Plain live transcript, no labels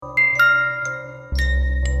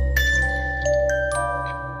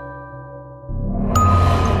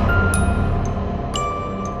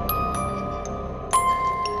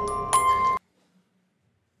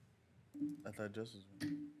Jess is.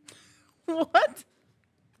 What?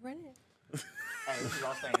 Run it. Hey, this is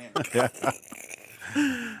all staying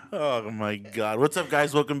in. Oh my God! What's up,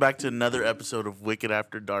 guys? Welcome back to another episode of Wicked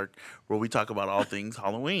After Dark, where we talk about all things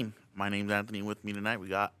Halloween. My name's Anthony. With me tonight, we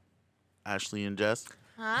got Ashley and Jess.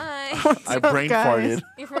 Hi. I brain farted.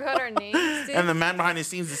 You forgot our names, dude. And the man behind the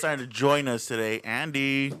scenes decided to join us today,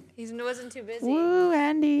 Andy. He wasn't too busy. Woo,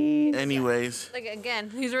 Andy. Anyways, Like, again,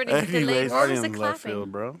 he's already delayed. Anyways, Where was already the in left clapping?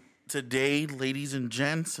 field, bro. today, ladies and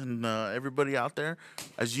gents, and everybody out there,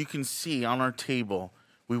 as you can see on our table,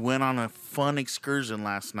 we went on a fun excursion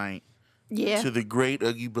last night Yeah. to the great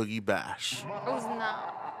OOGIE BOOGIE BASH. It was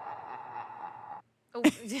not. Oh,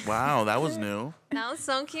 Wow, that was new. that was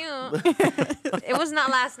so cute. It was not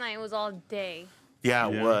last night. It was all day. Yeah,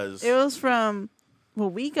 it Yeah. was. It was from, well,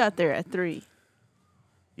 we got there at 3.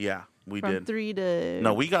 Yeah, we From did. 3 to...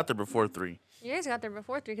 No, we got there before 3. You guys got there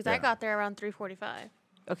before 3 because Yeah. I got there around 3:45.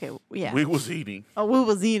 Okay, yeah. We was eating. Oh, we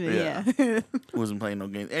was eating, Yeah. yeah. Wasn't playing no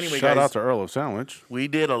games. Anyway, Shout guys, out to Earl of Sandwich. we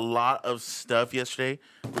did a lot of stuff yesterday.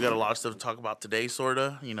 We got a lot of stuff to talk about today,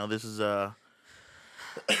 sorta. You know, this is A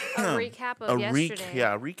recap of yesterday.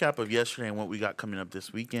 a recap of yesterday and what we got coming up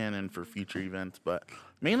this weekend and for future events, but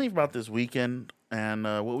mainly about this weekend and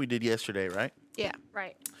what we did yesterday, right? Yeah.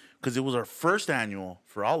 Right. Because it was our first annual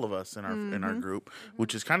for all of us in our group,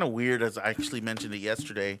 which is kind of weird. As I actually mentioned it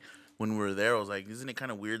yesterday when we were there, I was like, "Isn't it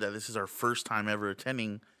kind of weird that this is our first time ever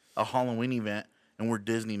attending a Halloween event and we're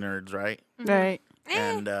Disney nerds, right?" Right.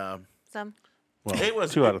 And Some. Well, It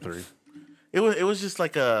was- 2 out of 3. it was just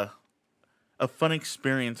like a fun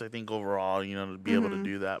experience, I think, overall, you know, to be able to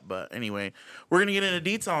do that. But anyway, we're going to get into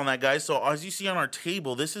detail on that, guys. So as you see on our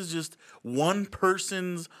table, this is just one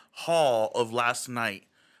person's haul of last night.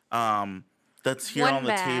 That's here One on the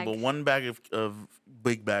bag. table. One bag of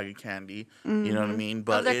big bag of candy. You know what I mean? Of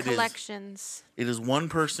But the it collections. is one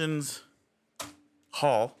person's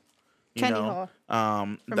haul. You Candy know?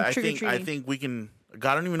 haul. From I trick-or-treating. think we can.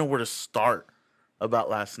 God, I don't even know where to start about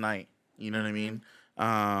last night. You know what I mean?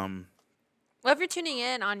 Well, if you're tuning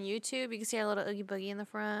in on YouTube, you can see our little Oogie Boogie in the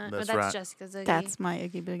front. That's That's right. Jessica's Oogie. That's my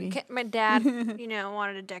Oogie Boogie. My dad,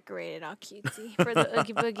 wanted to decorate it all cutesy for the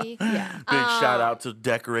Oogie Boogie. Yeah. Big shout out to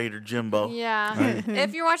decorator Jimbo. Yeah.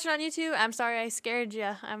 If you're watching on YouTube, I'm sorry I scared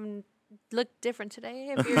you. I'm look different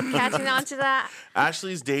today. If you're catching on to that.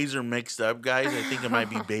 Ashley's days are mixed up, guys. I think it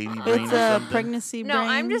might be baby brain It's or a something. pregnancy No, brain.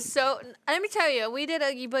 I'm just so. Let me tell you, we did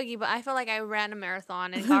Oogie Boogie, but I felt like I ran a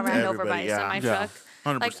marathon and got ran over by Everybody, a semi yeah. truck.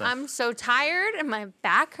 100%. Like, I'm so tired and my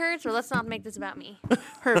back hurts, but let's not make this about me.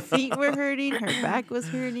 Her feet were hurting. Her back was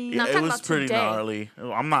hurting. Yeah, I'm it talking was about pretty today. gnarly.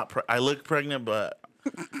 I'm not. I look pregnant, but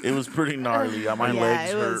it was pretty gnarly. My Yeah,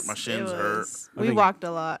 legs it hurt. was- My it shins was- hurt. We think- walked a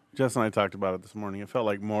lot. Jess and I talked about it this morning. It felt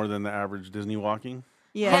like more than the average Disney walking.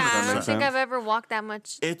 Yeah. Yeah, I don't makes think sense. I've ever walked that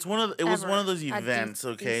much. It was Ever one of those at events.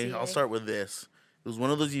 Okay, DCA. I'll start with this. It was one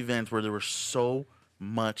of those events where there was so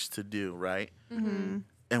much to do, right? Mm-hmm.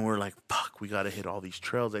 And we're like, fuck, we got to hit all these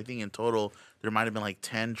trails. I think in total, there might have been like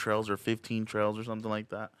 10 trails or 15 trails or something like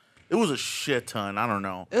that. It was a shit ton. I don't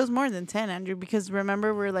know. It was more than 10, Andrew, because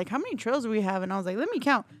remember, we're like, how many trails do we have? And I was like, let me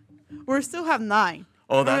count. We still have 9.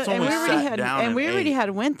 Oh, that's and when we already sat had, down and we already ate. had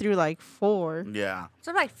went through like 4. Yeah.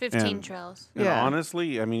 So like 15 And- trails. And Yeah.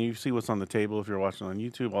 honestly, I mean, you see what's on the table if you're watching on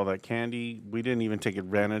YouTube, all that candy. We didn't even take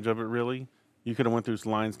advantage of it, really. You could have went through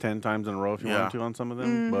lines 10 times in a row if you Yeah. wanted to on some of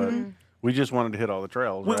them, but we just wanted to hit all the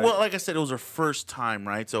trails, right? Well, like I said, it was our first time,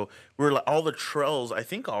 right? So we're like, all the trails, I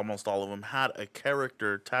think almost all of them had a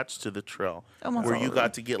character attached to the trail. Almost where all you of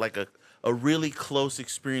got to get like a really close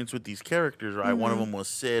experience with these characters, right? One of them was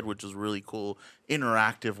Sid, which was really cool,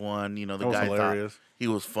 interactive one. You know, the That was guy hilarious. thought he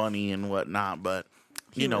was funny and whatnot, but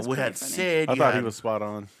He you know, was we pretty had funny. Sid. I you thought had, he was spot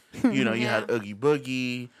on. you know, you Yeah. had Oogie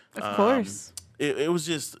Boogie. Of course. It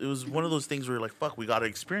was one of those things where you're like, fuck, we got to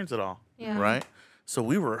experience it all, Yeah. right? So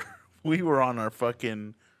we were on our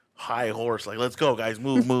fucking high horse, like, let's go, guys,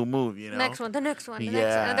 move, move, you know. The next one. The next one.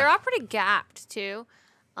 Yeah. And they're all pretty gapped too.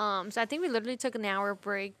 So I think we literally took an hour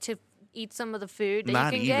break to eat some of the food that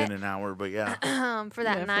Not you even can an hour, but yeah. get for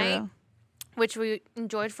that Yeah, for night, real. which we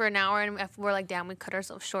enjoyed for an hour, and if we're like, damn, we cut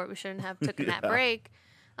ourselves short. We shouldn't have taken that Yeah. break.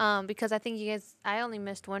 Because I think I only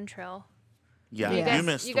missed one trail. Yeah, Yeah. you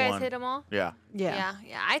missed You guys one. hit them all? Yeah. Yeah.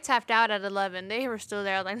 Yeah. I tapped out at 11. They were still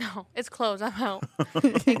there. I was like, no, it's closed. I'm out.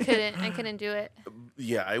 I couldn't do it.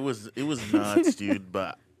 Yeah, it was nuts, dude.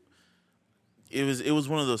 But it was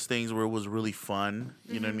one of those things where it was really fun.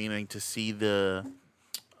 You know what I mean? Like, to see the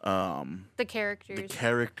The characters.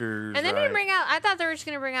 characters. And they right? didn't bring out. I thought they were just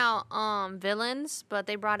gonna bring out villains, but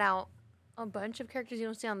they brought out a bunch of characters you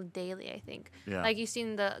don't see on the daily, I think. Yeah. Like, you've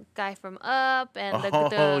seen the guy from Up and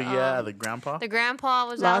the grandpa. the grandpa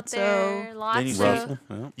was out Lotso. there. Then you see- Lotso. Russell.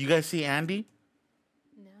 Yeah. You guys see Andy?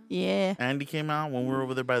 Yeah. Andy came out when we were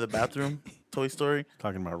over there by the bathroom. Toy Story.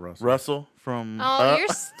 Talking about Russell. Russell from. Oh, you're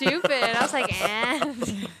stupid. I was like,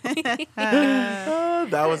 and.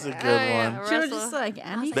 That was a good yeah, one. She was Russell. just like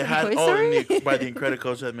Andy They from had Toy Story. by the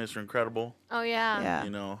Incredicoach had Mr. Incredible. Oh, yeah. Yeah. You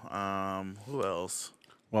know, who else?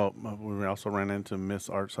 Well, we also ran into Miss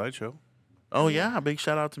Art Sideshow. Oh yeah, big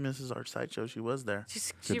shout out to Mrs. Art Sideshow. She was there. Good to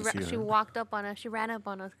see She her. walked up on us. She ran up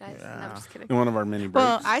on us, guys. No, Yeah. I'm just kidding. In one of our mini breaks.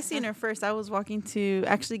 Well, I seen her first. I was walking to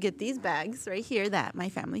actually get these bags right here that my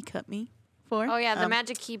family cut me for. Oh, yeah, the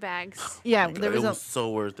magic key bags. Yeah, Like, there it was was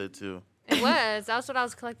so worth it too. It was. That's what I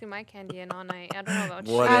was collecting my candy in all night. I don't know about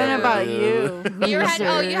What you. I don't know about Whatever, you. You had,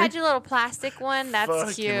 loser. you had your little plastic one. That's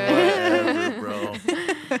Fucking cute. whatever, bro.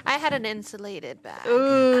 I had an insulated bag.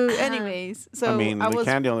 Ooh. Anyways, so I mean, the was.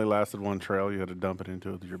 candy only lasted one trail. You had to dump it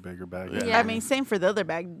into your bigger bag. Yeah. I mean, same for the other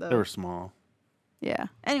bag though. they were small. Yeah.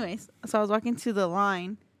 Anyways, so I was walking to the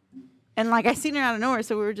line, and like I seen her out of nowhere,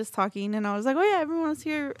 so we were just talking, and I was like, "Oh yeah, everyone's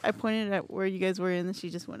here." I pointed at where you guys were, and then she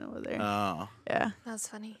just went over there. Oh, Yeah. That's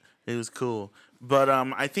funny. it was cool. But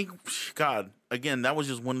I think, God, again, that was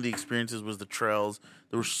just one of the experiences. Was the trails?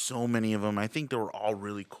 There were so many of them. I think they were all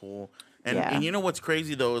really cool. And, Yeah. and you know what's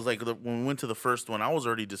crazy though is like when we went to the first one, I was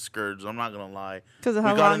already discouraged. I'm not gonna lie. 'Cause of we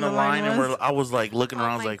how got long in the the line line and was? I was like looking Oh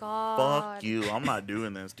around. I was my like, God. "Fuck you! I'm not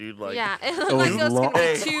doing this, dude." Like, Yeah, it looked like it was long.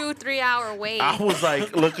 going to be Hey. 2-3 hour wait. I was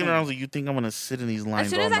like looking around. I was like, "You think I'm gonna sit in these lines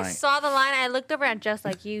As soon all as I night?" saw the line, I looked over at just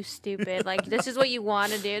like, you stupid. Like, this is what you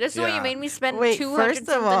want to do. This is what Yeah. you made me spend Wait, $200 first of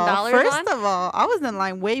something all, dollars on. I was in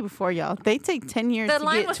line way before y'all. They take 10 years The to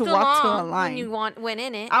line get was to still walk to a long line. when you went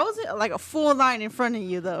in it. I was like a full line in front of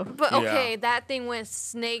you though. But Yeah. okay, that thing went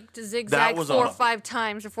snake to That zigzag was 4 or a- 5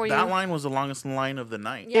 times before you. That line was the longest line of the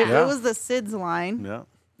night. Yeah. Yeah. It was the Sid's line. Yeah.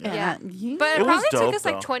 Yeah. you- But It it was probably took dope, us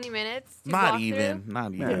like though. 20 minutes. To Not walk even. Through.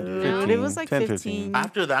 Not Yeah, even. dude. Dude, it was like 10, 15.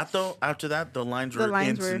 After that, the lines The were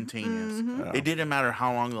lines were- instantaneous. Mhm. It didn't matter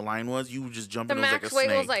how long the line was. You would just jump The in. It was max like a wait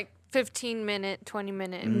snake. was like 15 minute, 20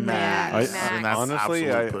 minute Max. max. And that's Honestly,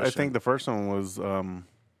 absolute I pushing. think the first one was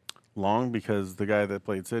long because the guy that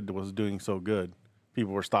played Sid was doing so good.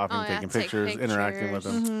 People were stopping, Oh, yeah, taking take pictures, interacting with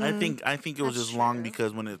pictures. him. I think it was That's just long true.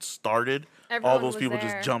 because when it started, all Everyone those was people there.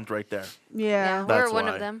 just jumped right there. Yeah, Yeah. we That's were one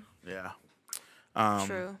why. of them. Yeah.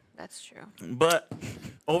 True. That's true. But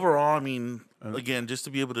overall, I mean, again, just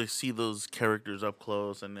to be able to see those characters up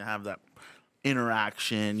close and have that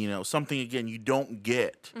interaction, something again you don't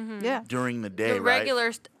get Yeah. during the day, The right?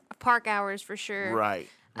 regular park hours for sure. Right.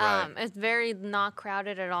 Right. It's very not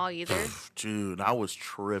crowded at all either. Dude, I was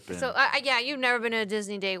tripping. So yeah, you've never been to a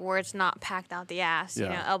Disney day where it's not packed out the ass. You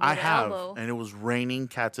Yeah. know, elbow I to have, elbow. and it was raining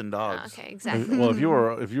cats and dogs. Okay, exactly. Well,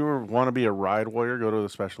 if you want to be a ride warrior, go to the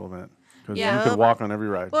special event because Yeah. you could walk on every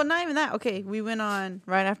ride. Well, not even that. Okay, we went on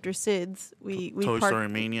right after Sid's. We Toy parked- Story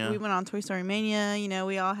Mania. We went on Toy Story Mania.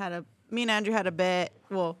 We all had me and Andrew had a bet.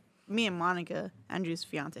 Well, me and Monica, Andrew's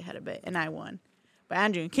fiance, had a bet, and I won. But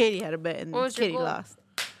Andrew and Katie had a bet, and What was your Katie goal? lost.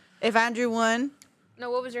 If Andrew won,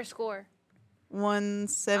 No, what was your score?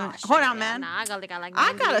 170. Oh, Hold shit, on, yeah, man. Nah, I got like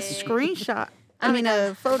I got a 98. screenshot. I I mean,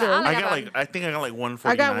 a photo. I I think I got like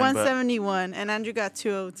 149. I got but 171, and Andrew got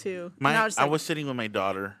 202. And I was like, was sitting with my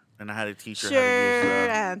daughter, and I had to teach her sure, how to use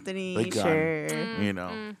Anthony, the gun. sure. you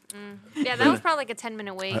know. Yeah, that was probably like a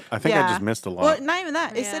 10-minute wait. I think I just missed a lot. Well, not even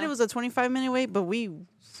that. It said Yeah. it was a 25-minute wait, but we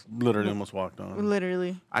Literally almost walked on.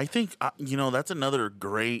 literally. I think that's another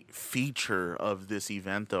great feature of this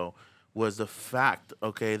event, though, was the fact,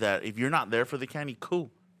 okay, that if you're not there for the candy,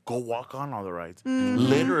 cool, go walk on all the rides.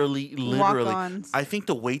 Literally. Walk-ons. I think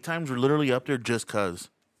the wait times were literally up there just cause.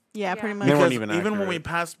 Yeah, pretty much. They weren't Because even even when we accurate.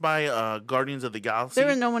 passed by Guardians of the Galaxy, There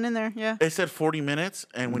was no one in there. Yeah. it said 40 minutes,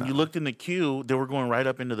 and when you looked in the queue, they were going right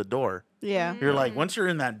up into the door. Yeah. You're like, once you're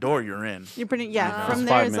in that door, you're in. You're pretty. Yeah. From It's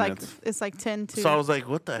there, 5 it's like minutes. it's like 10 to. So I was like,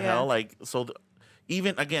 what the Yeah. hell? Like, so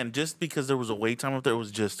even again, just because there was a wait time up there, it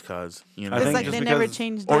was just cause, I it's think like just they never because-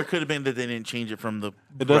 changed Or it. it could have been that they didn't change it from the.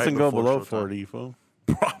 It doesn't right go before below showtime. 40, fool.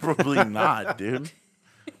 Probably not, dude.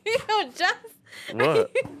 Yo, just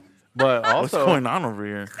What? But What's also, going on over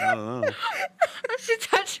here? I don't know. she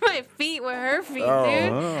touched my feet with her feet, Oh,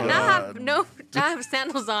 dude. oh, And I have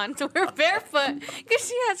sandals on, so we're barefoot because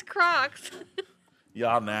she has Crocs.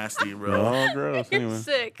 Y'all nasty, bro. Oh, gross. You're Anyway.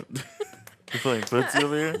 sick. You playing footsie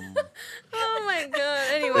over here? Oh my god.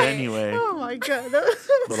 Anyway. Anyway, Oh my god.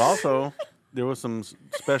 But also, there was some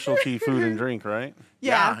specialty food and drink, right?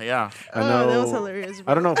 yeah. yeah. I Oh, know. that was hilarious.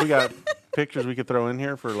 I don't know if we got pictures we could throw in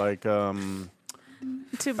here for like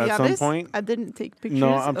To be At some honest, point- I didn't take pictures.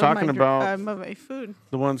 No, I'm talking about- of my food.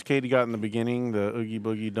 The ones Katie got in the beginning, the Oogie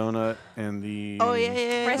Boogie donut and the Oh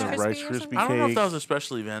yeah. Rice the Krispie Rice or Krispie something? I don't know if cake. that was a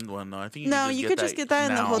special event one though. I think No, you could just get that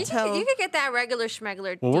in the now. hotel. You could get that regular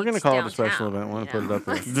schmegular. Well, we're gonna deets call it a special downtown, event. We're you gonna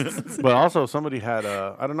put know? it up there. But also, somebody had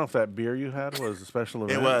I don't know if that beer you had was a special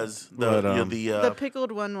event. It was But, The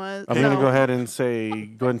pickled one was. I'm gonna go ahead and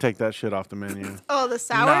take that shit off the menu. Oh, the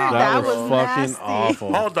sour. Nah, that was was fucking nasty.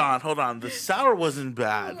 awful. Hold on. The sour wasn't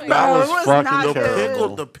bad. my That No, was it was fucking not The good.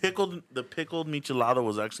 terrible. pickled michelada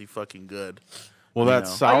was actually fucking good. Well, You that know.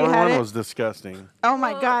 sour Oh, you had one it? was disgusting. Oh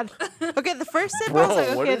my god. Okay, the first sip I Bro, was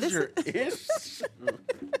like, what okay, is this your ish?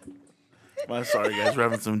 I'm sorry, guys. We're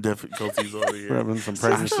having some difficulties over We're here. having some Stop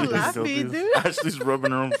pregnancy laughing, difficulties. dude. Ashley's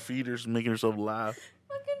rubbing her own feet or making herself laugh.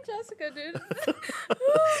 Fucking Jessica, dude.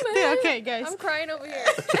 Oh, man. Okay, guys. I'm crying over here.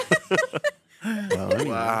 Well, anyway.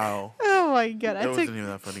 Wow. Oh my god, I That took. wasn't even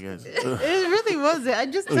that funny, guys. It really wasn't. I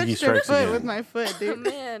just Oogie touched her strikes foot again. with my foot, Oh, dude.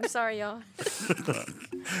 man, sorry, y'all.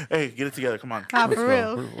 Hey, get it together. Come on. Ah, Let's for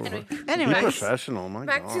go. real. Anyway, Be Anyways, professional, my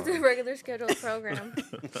back God. to the regular scheduled program.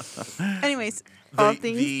 anyways, all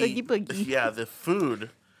things Oogie Boogie. Yeah, the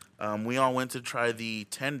food. We all went to try the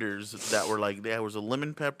tenders that were like there was a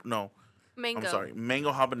lemon pepper. No, Mango. I'm sorry,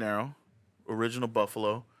 mango habanero, original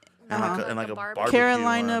buffalo, and Uh-huh. like a Like a barbecue.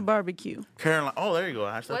 Carolina one. barbecue. Carolina. Oh, there you go.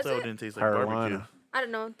 Ash. That's Was why it it? didn't taste like Carolina. barbecue. I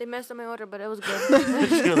don't know. They messed up my order, but it was good.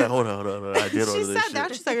 She was like, hold on. I did order She this sat down.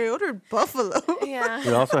 shit. She's like, I ordered buffalo. Yeah.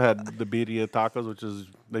 We also had the birria tacos, which is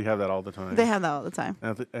they have that all the time. They have that all the time.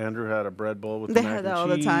 Andrew had a bread bowl with They the mac had and that all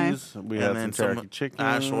the time. cheese. We And had then some teriyaki chicken.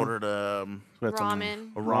 Ash ordered We had some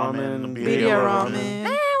Ramen. a ramen, Birria ramen. ramen.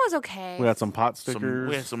 It was okay. We had some pot stickers.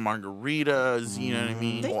 We had some margaritas. You know what I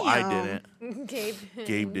mean? Well, I Damn. didn't. Gabe.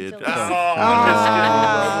 Gabe did. Delicious.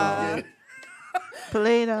 Ah.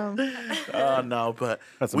 Play-Doh. Oh no, but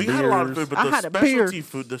Had some we had a lot of beers. food. But I the had a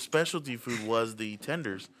beer. specialty food, was the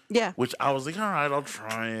tenders, Yeah. which I was like, all right, I'll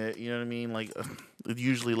try it. You know what I mean? Like,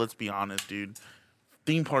 usually, let's be honest, dude.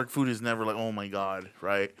 Theme park food is never like, oh my god,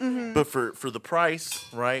 right? Mm-hmm. But for the price,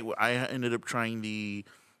 right? I ended up trying the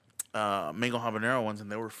mango habanero ones, and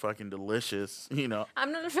they were fucking delicious. You know,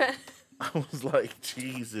 I'm not a fan. I was like,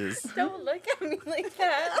 Jesus. Don't look at me like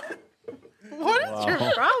that. What is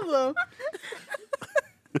your problem?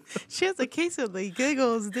 She has a case of the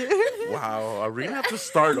giggles, dude. Wow, are we gonna have to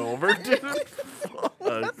start over, dude? Fuck.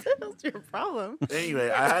 What the hell's your problem? Anyway,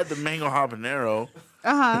 I had the mango habanero,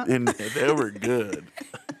 Uh-huh. and they were good.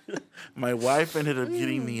 My wife ended up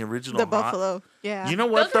getting the original The hot- buffalo. Yeah. You know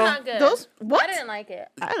Those what were though? not good. Those what? I didn't like it.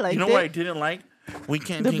 I liked You know it. what I didn't like? We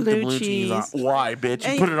can't The take the blue blue cheese on. cheese. Why, bitch?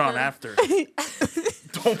 You And- put it on after.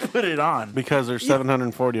 Don't put it on. Because there's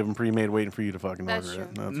 740 of them pre-made waiting for you to fucking That's order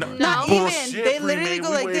it. true. That's No, fine. Not bullshit, even. They literally pre-made. go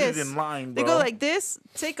We like waited this. in line, They bro. go like this.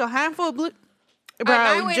 Take a handful of blue. Bro,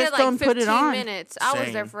 I waited just like don't 15 put it on. minutes. I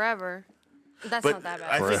was there Same. forever. That's But not that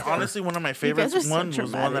I bad. think honestly one of my favorites guys are so ones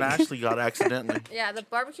was the one that dramatic. Ashley got accidentally. Yeah, the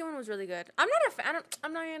barbecue one was really good. I'm not a fan.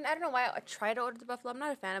 I don't know why I tried to order the buffalo. I'm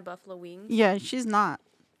not a fan of buffalo wings. Yeah, she's not.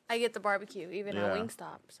 I get the barbecue even Yeah. at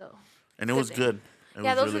Wingstop. So And it Good was thing. good. It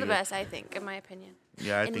yeah, was those really are the good. best. I think, in my opinion.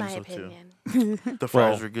 Yeah, I in think my so opinion. too. The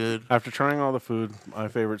fries Well, were good. After trying all the food, my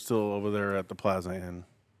favorite's still over there at the Plaza Inn.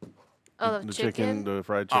 Oh, The chicken, the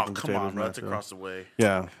fried Oh, chicken, come potatoes, on, bro. That's mashed across the way.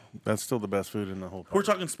 Yeah, that's still the best food in the whole park. We're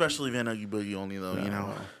talking special event Oogie Boogie only, though, you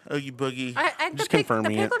know. Oogie Boogie. The Just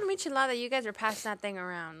confirming it. pickled michelada, you guys are passing that thing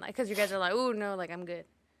around, like, because you guys are like, "Ooh, no, like I'm good."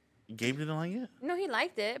 Gabe didn't like it? No, he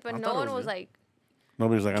liked it, but I no thought it one was was good. like.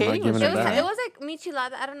 Nobody's like, I'm Katie not giving was it It was, back. it was like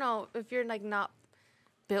michelada. I don't know if you're like not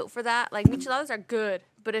built for that. Like micheladas are good,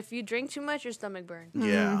 but if you drink too much, your stomach burns.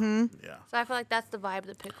 Yeah. Mm-hmm. Yeah. So I feel like that's the vibe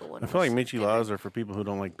the pickle one. I feel like was micheladas are for people who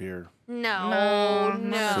don't like beer. No, not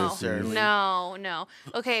no, necessarily. no.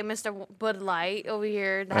 Okay, Mr. Bud Light over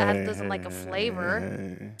here that doesn't like a flavor.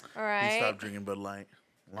 Hey. All He right, stopped drinking Bud Light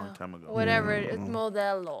a long time ago. whatever. It's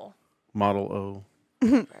Modelo. Model O.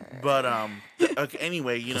 But okay,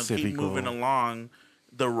 anyway, you know, keep Pacifico. moving along.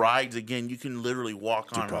 The rides again, you can literally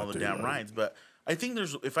walk on all the Ducati, damn yeah. rides. But I think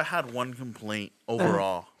if I had one complaint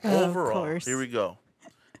overall, of course. here we go.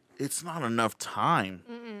 It's not enough time.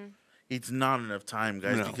 It's not enough time,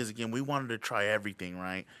 guys, No. because again, we wanted to try everything,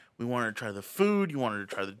 right? We wanted to try the food, you wanted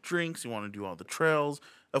to try the drinks, you want to do all the trails.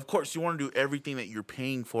 Of course, you want to do everything that you're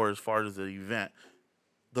paying for as far as the event.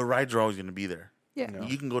 The rides are always going to be there. Yeah.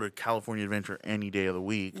 You can go to California Adventure any day of the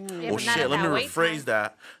week. Yeah, Well, but not shit, at let me that wait rephrase time.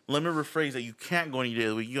 that. Let me rephrase that. You can't go any day of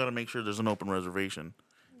the week. You got to make sure there's an open reservation.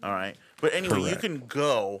 All right. But anyway, you Correct. can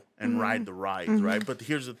go and ride the rides, right? But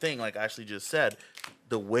here's the thing, like Ashley just said,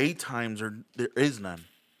 the wait times there is none.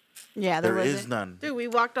 Yeah, There wasn't. is none. Dude, we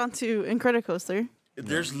walked onto Incredicoaster.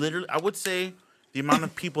 There's literally, I would say, the amount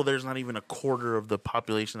of people there's not even a quarter of the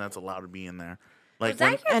population that's allowed to be in there. Like Was that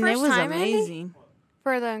your And it first was time, Andy? amazing.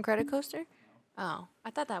 For the Incredicoaster? Oh, I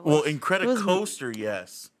thought that was. well, It was- Incredicoaster,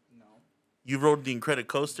 yes. You rode the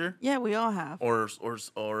Incredicoaster Yeah, we all have. or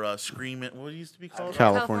Scream It. What it used to be called?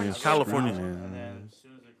 California. California. And then as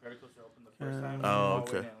soon as the credit coaster opened the first time, Oh, we all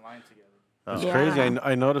okay. went in line together. It's Yeah. crazy.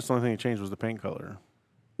 I noticed the only thing that changed was the paint color.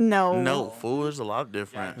 No. No, fool, it's a lot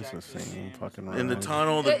different. It's the same fucking ride. In the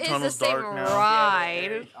tunnel, the It is the tunnel's same dark now.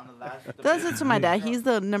 ride. On the last, the That's it to my dad. He's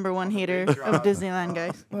the #1 hater of Disneyland,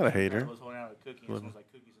 guys. Not a hater. was holding out a cookie and smells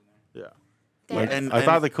like cookies in there. Yeah. Like, And- I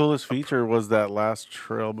thought the coolest feature was that last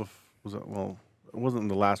trail. Was it? Well, it wasn't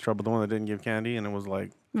the last trail, but the one that didn't give candy, and it was like,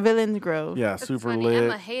 Villains Grove. yeah, That's super funny. lit.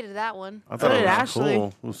 Emma hated that one. I thought So it did was Ashley.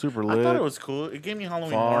 cool. It was super lit. I thought it was cool. It gave me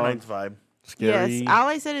Halloween Fog. Horror Nights vibe. scary. Yes. All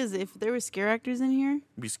I said is if there were scare actors in here, It'd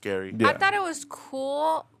be scary. Yeah. I thought it was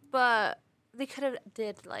cool, but they could have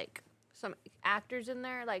did like some actors in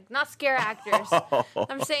there, like not scare actors.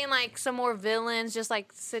 I'm saying like some more villains, just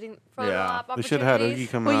like sitting photo Yeah. op They should have had Oogie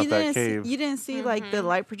opportunities. coming well, out you that didn't cave. see, you didn't see like the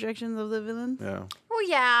light projections of the villains. Yeah. Well,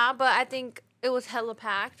 yeah, but I think it was hella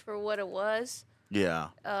packed for what it was. Yeah.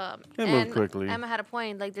 It moved quickly. Emma had a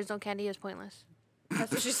point. Like, there's no candy. It's pointless.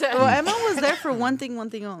 That's what she said. Well, Emma was there for one thing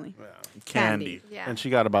only. Candy. yeah. And she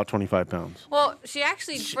got about 25 pounds. Well, she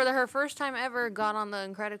actually, for her first time ever, got on the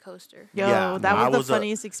Incredicoaster. Yo, Yeah, that I was the was a-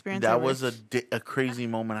 funniest experience That ever. was a crazy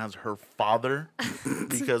moment as her father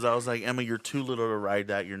because I was like, Emma, you're too little to ride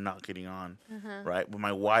that. You're not getting on. Right? But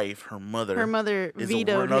my wife, her mother Her is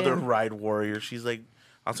vetoed another him. ride warrior. She's like,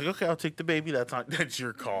 I was like, okay, I'll take the baby. That's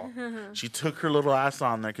your call. She took her little ass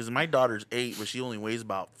on there because my daughter's 8, but she only weighs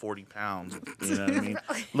about 40 pounds. You know what I mean?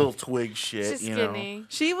 Little twig shit. She's you know. skinny.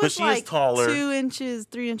 She But was she is like taller. 2 inches,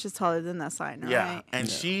 3 inches taller than that sign, Yeah, right? and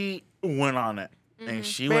she went on it, and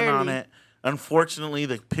she went on Barely. it. Unfortunately,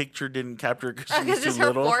 the picture didn't capture her because she was Because too it's her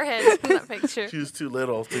little. forehead in that picture. She was too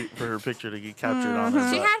little for her picture to get captured on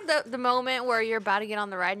her. She but- had the moment where you're about to get on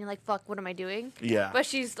the ride and you're like, fuck, what am I doing? Yeah. But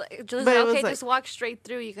she's like, But it was okay, like- just walk straight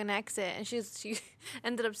through. You can exit. And she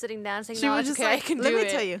ended up sitting down saying, She no, was it's just okay, like, I can let do me it.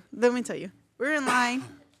 tell you. We're in line,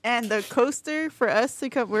 and the coaster for us to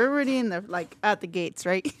come, we're already in the, like, at the gates,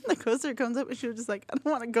 right? The coaster comes up, and she was just like, I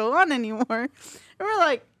don't want to go on anymore. And we're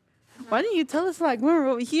like, why didn't you tell us, like, when we're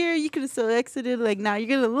over here, you could have still exited. Like, now you're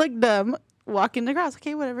going to look dumb walking across.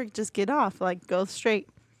 Okay, whatever, just get off. Like, go straight.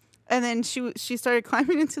 And then she started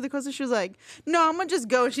climbing into the coaster. She was like, no, I'm going to just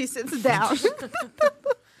go. And she sits down.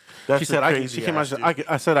 That's She said, the I could, crazy she came out, ass she said, dude.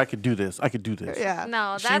 I said I could do this. I could do this. Yeah.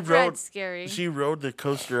 No, She that rode- ride's scary. She rode the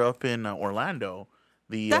coaster up in Orlando.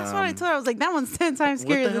 That's what I told her. I was like, that one's 10 times what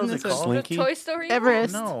the scarier hell than is this it one. called? The Slinky? Toy Story? one?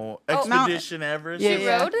 Everest. No, Oh, Expedition Everest. Yeah, She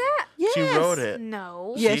yeah. rode that? Yes. She rode it.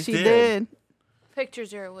 No. Yeah, She she did. did.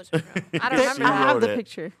 Pictures or was it real? I don't There- remember I She that. have rode the it.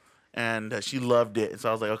 picture. And she loved it. So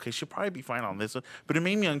I was like, okay, she'll probably be fine on this one. But it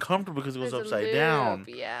made me uncomfortable because it was There's a upside loop, down.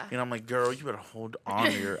 Yeah. And I'm like, girl, you better hold on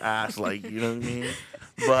to your ass, like, you know what I mean?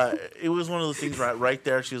 But it was one of those things right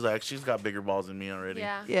there. She was like, she's got bigger balls than me already.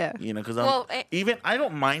 Yeah. Yeah. You know, because Well, even I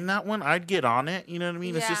don't mind that one. I'd get on it. You know what I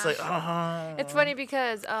mean? It's just Yeah. like, It's funny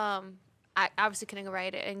because I obviously couldn't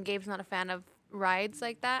ride it, and Gabe's not a fan of rides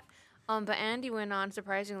like that. But Andy went on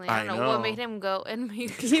surprisingly. I I don't know what know. made him go, and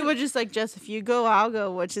He was just like, Jess, if you go, I'll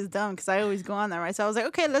go, which is dumb because I always go on that, right? So I was like,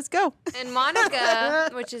 okay, let's go. And Monica,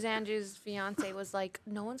 which is Andrew's fiance, was like,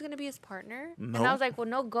 "No one's gonna be his partner." And I No. was like, "Well,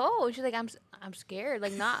 no, go." And she's like, "I'm scared.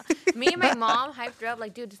 Like, not." Me and my mom hyped her up,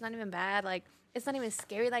 like, "Dude, it's not even bad. Like, it's not even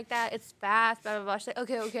scary like that. It's fast." Blah blah blah. She's like,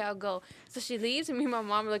 "Okay, I'll go." So she leaves, and me and my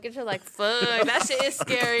mom are looking at her like, "Fuck, that shit is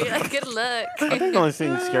scary. Like, good luck." I think the only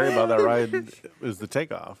thing scary about that ride is the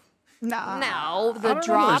takeoff. Nah. No, the I don't know,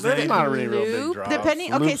 drop. there's the not really real big loop. drops.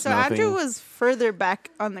 Depending. Okay, Loop's so nothing. Andrew was further back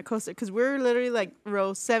on the coaster because we're literally like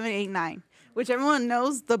row 7, 8, 9, which everyone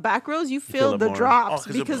knows the back rows you feel it the more. drops Oh,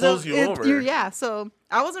 'cause it because pulls of you it. over. Yeah, so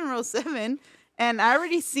I was in row 7, and I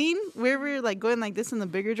already seen where we were like going like this in the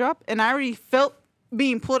bigger drop, and I already felt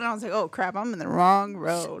being pulled, and I was like, oh crap, I'm in the wrong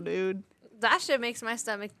row, dude. That shit makes my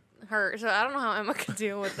stomach hurt. So I don't know how Emma could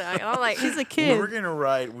deal with that. I'm like, She's a We kid. were gonna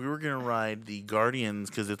ride the Guardians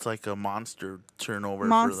because it's like a monster turnover.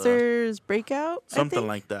 Monsters breakout, I Something think?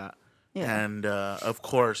 like that. Yeah. And of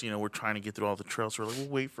course, we're trying to get through all the trails. So we're like, we'll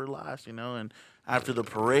wait for last, And after the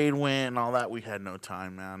parade went and all that, we had no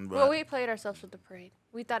time, man. But well, we played ourselves with the parade.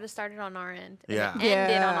 We thought it started on our end. And Yeah. It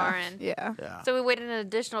ended on our end. Yeah. yeah. So we waited an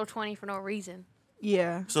additional 20 for no reason.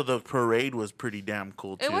 Yeah. So the parade was pretty damn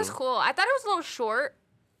cool too. It was cool. I thought it was a little short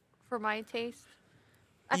for my taste.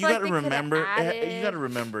 I You feel gotta like they coulda remember. You added- gotta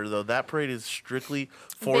remember though. That parade is strictly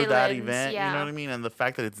for that Villains, event. You yeah. know what I mean? And the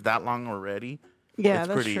fact that it's that long already, Yeah, It's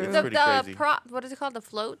that's pretty- true. it's The, pretty the crazy. prop, what is it called? The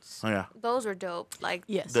floats. Oh yeah, Those were dope. Like,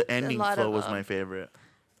 Yes. the ending lot flow of, was my favorite.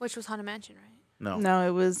 which was Haunted Mansion, right? No. No,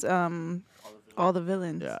 it was all the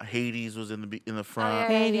villains. Yeah, Hades was in the Oh, front.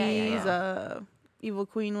 yeah. Hades, Evil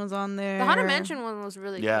Queen was on there. The Haunted Mansion one was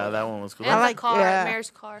really Yeah, cool. that though. one was cool. And I the like- car, yeah.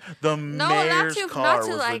 Mayor's car. The No, mayor's car not to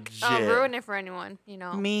was like legit. ruin it for anyone. You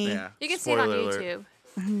know, Me. Yeah, you can see it on spoiler alert.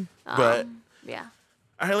 YouTube. But Yeah,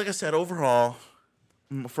 like I said, overall,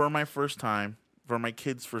 for my first time, for my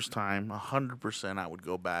kids' first time, 100% I would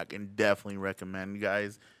go back and definitely recommend, you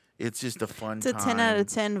guys. It's just a fun It's a time. 10 out of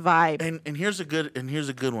 10 vibe. And here's a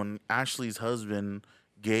good one. Ashley's husband,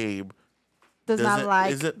 Gabe, Does not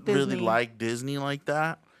like isn't Disney. really like Disney like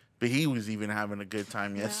that. But he was even having a good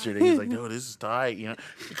time yesterday. He's like, "Oh, this is tight," you know.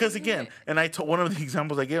 Because again, and I told one of the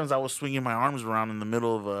examples I gave was I was swinging my arms around in the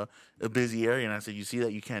middle of a busy area, and I said, "You see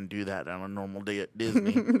that? You can't do that on a normal day at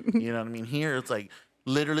Disney." You know what I mean? Here, it's like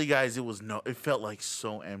literally, guys. It felt like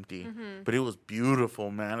so empty, but it was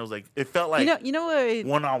beautiful, man. It was like it felt like you know what?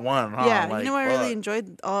 one on one. Huh? Yeah, Like, you know what I really fuck.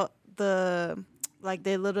 enjoyed? All the, like,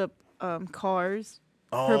 they lit up cars.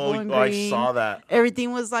 Oh, purple and I green. saw that.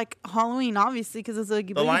 Everything was like Halloween, obviously, because it's a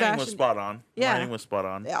The lighting was spot on. Yeah. Lighting was spot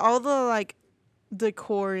on. All the like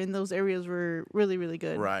decor in those areas were really, really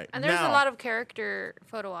good. Right. and there's a Now, lot of character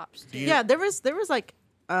photo ops too. do you- Yeah, there was like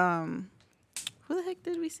who the heck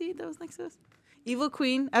did we see that was next to us? Evil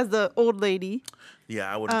Queen as the old lady.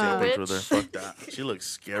 Yeah, I wouldn't take a picture with her. Witch. Fuck that. She looks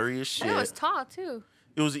scary as shit. And it was tall too.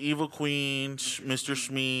 It was the Evil Queen, Mr.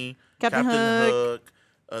 Shmee, Captain Hook,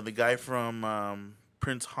 the guy from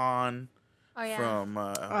Prince Han, Oh yeah.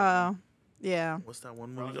 from Yeah. what's that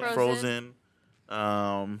one movie? Frozen.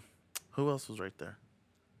 Who else was right there?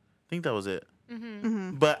 I think that was it.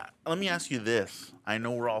 Mm-hmm. But let me ask you this: I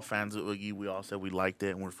know we're all fans of Oogie. We all said we liked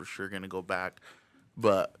it, and we're for sure gonna go back.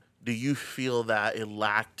 But do you feel that it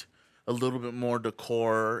lacked a little bit more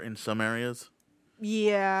decor in some areas?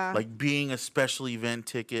 Yeah. Like being a special event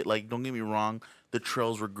ticket, like don't get me wrong, the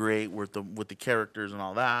trails were great with the characters and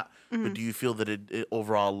all that. Mm-hmm. But do you feel that it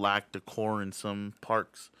overall lacked decor in some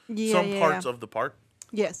parks? Yeah, Some yeah, parts yeah. of the park?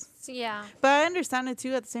 Yes. So, yeah. But I understand it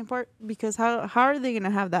too at the same part because how are they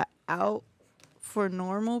gonna have that out for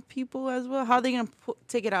normal people as well? How are they gonna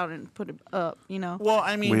take it out and put it up? You know, Well,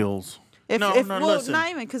 I mean, Wheels. No, well, listen. not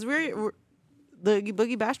even because we're the Oogie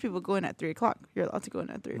Boogie Bash people go in at 3:00. You're allowed to go in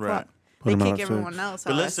at 3:00. Right. Put They 'em out kick at everyone 6. else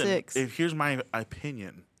but out listen, at 6. here's my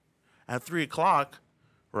opinion. At 3:00,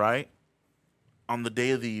 right, on the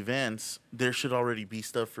day of the events, there should already be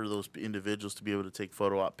stuff for those individuals to be able to take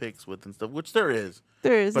photo op pics with and stuff, which there is.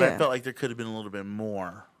 There is, But yeah. I felt like there could have been a little bit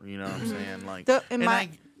more. You know what I'm saying? Like, and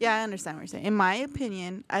I understand what you're saying. In my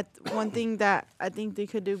opinion, one thing that I think they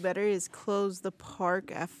could do better is close the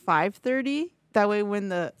park at 5:30. That way, when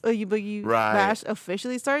the Oogie Boogie Right. Bash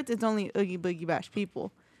officially starts, it's only Oogie Boogie Bash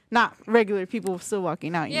people, not regular people still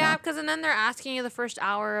walking out. Yeah, You know? because then they're asking you the first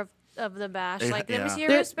hour of the bash. Yeah, Like, let me yeah. see your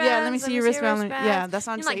wristbands. Yeah, let me see your wristband. Yeah, that's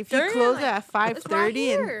what I'm You're saying. like, If you "Darn," close like, it at "It's right 5:30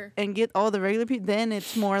 here." and get all the regular people, then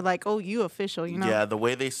it's more like, oh, you official. You know? yeah, the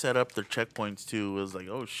way they set up their checkpoints too was like,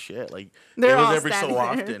 oh shit! Like They're it was all every so standing there.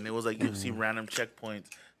 often. It was like you see random checkpoints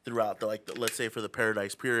throughout let's say for the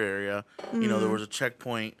Paradise Pier area. You know, there was a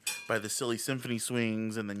checkpoint by the Silly Symphony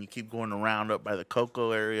Swings, and then you keep going around up by the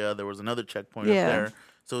Coco area. There was another checkpoint Yeah. up there.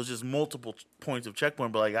 So it was just multiple points of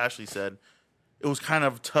checkpoint. But like Ashley said, it was kind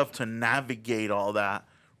of tough to navigate all that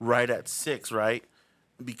right at 6, right?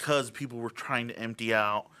 Because people were trying to empty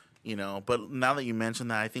out, you know. But now that you mentioned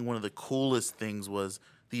that, I think one of the coolest things was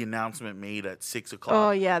the announcement made at 6:00. Oh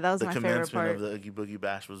yeah, that was The my favorite commencement part. of the Oogie Boogie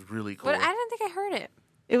Bash was really cool. But I didn't think I heard it.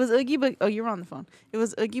 It was Oogie Boogie. Oh, you were on the phone. It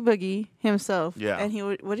was Oogie Boogie himself. Yeah. And he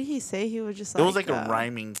would. What did he say? He was just it like. was like a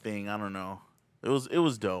rhyming thing. I don't know. It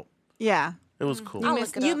was dope. Yeah. It was cool. I'll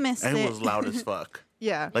missed, look it you up. missed And it. it was loud as fuck.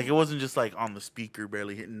 Yeah. Like it wasn't just like on the speaker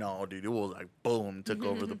barely hitting. No, dude, it was like boom, took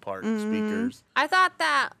over the park speakers. I thought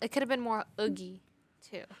that it could have been more Oogie,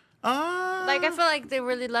 too. Like, I feel like they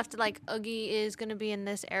really left it like Oogie is going to be in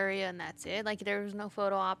this area and that's it. Like, there was no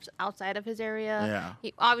photo ops outside of his area. Yeah.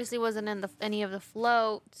 He obviously wasn't in any of the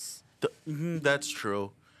floats. That's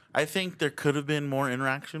true. I think there could have been more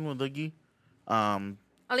interaction with Oogie.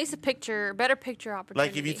 At least better picture opportunity.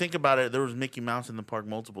 Like if you think about it, there was Mickey Mouse in the park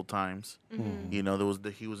multiple times. You know,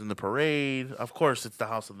 he was in the parade. Of course, it's the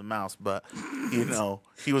House of the Mouse, but you know,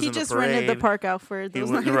 he was He in the just parade. rented the park out for He those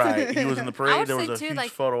was, nights. right. He was in the I parade. would There was say a too, huge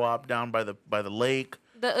like- photo op down by the lake.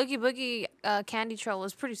 the Oogie Boogie candy trail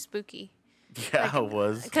was pretty spooky. Yeah, it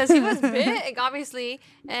was. Because he was big, obviously,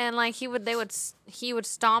 and like he would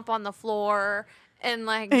stomp on the floor, and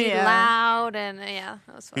like be Yeah. loud and yeah,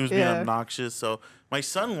 that was He fun. was being Yeah. obnoxious. So my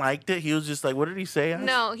son liked it. He was just like, what did he say? Ash?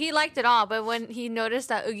 No, he liked it all, but when he noticed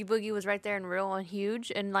that Oogie Boogie was right there and real and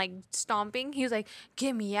huge and like stomping, he was like,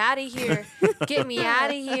 "Get me out of here! Get me out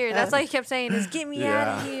of here!" That's all he kept saying is, "Get me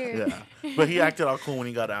out of here!" Yeah. But he acted all cool when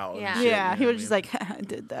he got out. and Yeah. shit, Yeah, you he know was just what like, I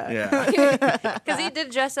did that. I mean? Yeah. Because he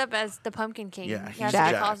did dress up as the Pumpkin King. Yeah, That's he's what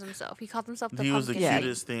Jack. he calls himself. He called himself the He was the Pumpkin King.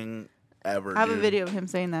 cutest thing ever. I have a dude. video of him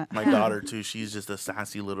saying that. My daughter too. She's just a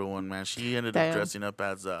sassy little one, man. She ended up Damn. dressing up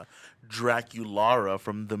as Draculara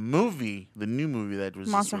from the movie, the new movie that was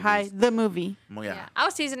Monster just High, released. the movie. Well, Yeah. yeah. I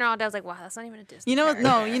was teasing her all day. I was like, "Wow, that's not even a Disney." You know what? character."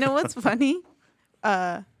 No, you know what's funny?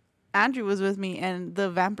 Andrew was with me, and the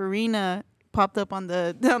Vampirina popped up on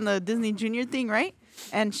the Disney Junior thing, right?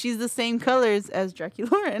 And she's the same colors as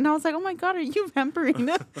Dracula. And I was like, oh my God, are you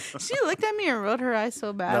Vampirina? She looked at me and rolled her eyes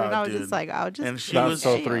so bad. No, and I was dude. just like, I'll just. And she That was was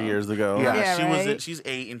so Hey. 3 years ago. Yeah, Yeah, she was. right? She's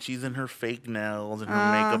 8, and she's in her fake nails and her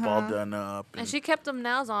makeup all done up. And she kept them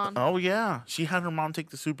nails on. Oh yeah, she had her mom take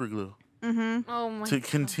the super glue Oh my to god.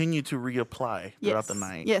 continue to reapply throughout the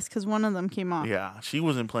night. Yes, because one of them came off. Yeah, she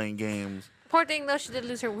wasn't playing games. Poor thing though, she did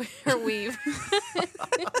lose her her weave.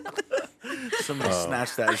 Somebody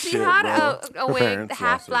snatched that She shit, had bro. a Her wig, parents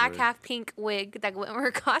half lost her black, wig. half pink wig that went with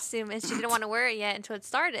her costume, and she didn't want to wear it yet until it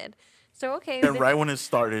started. So okay. And right when it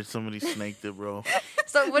started, somebody snaked it, bro.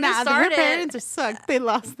 So when it Her started, parents are sucked. They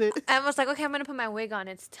lost it. I was like, okay, I'm gonna put my wig on.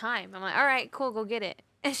 It's time. I'm like, all right, cool, go get it.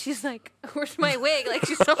 And she's like, where's my wig? Like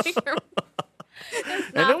she's showing her.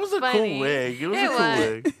 And it was a cool wig. It was a cool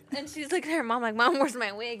wig. And she's like, her mom, like, Mom, where's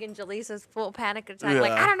my wig? And Jaleesa's full panic attack. Like,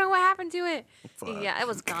 Yeah. I don't know what happened to it. Fuck. Yeah, it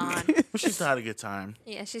was gone. But she still had a good time.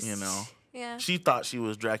 Yeah, she's, You know. Yeah. She thought she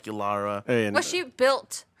was Draculara. Hey, and Well, she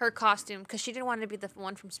built her costume because she didn't want to be the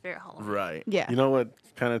one from Spirit Hall. Right. Yeah. you know what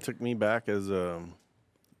kind of took me back as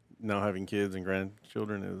now having kids and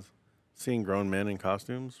grandchildren is seeing grown men in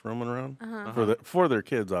costumes roaming around for their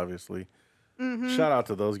kids, obviously. Shout out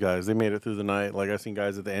to those guys. They made it through the night. Like I seen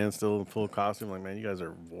guys at the end still in full costume. Like, man, you guys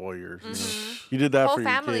are warriors. You know? You did that Whole for your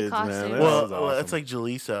family kids, costume. man. That Well, was awesome. it's like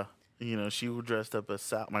Jaleesa. You know, she dressed up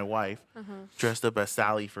as my wife, dressed up as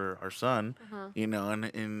Sally for our son. You know,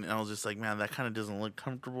 and I was just like, man, that kind of doesn't look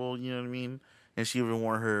comfortable. You know what I mean? And she even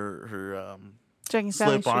wore her Jack and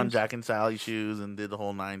Sally slip on shoes. Jack and Sally shoes and did the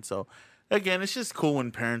whole nine. So again, it's just cool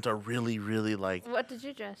when parents are really, really like, What did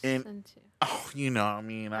you dress And- into? oh, you know, I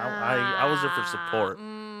mean, I was there for support.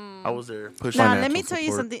 I was there pushing. Now, Financial let me tell you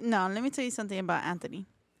support. something. No, let me tell you something about Anthony.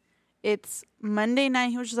 It's Monday night.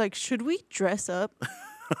 He was just like, should we dress up?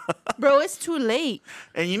 Bro, it's too late.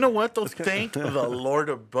 And you know what? Though, thank the Lord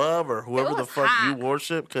above or whoever the was fuck you hot.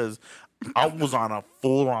 worship, because I was on a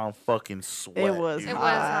full on fucking sweat. It was dude. It was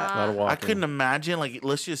hot. a lot of I walking. couldn't imagine. Like,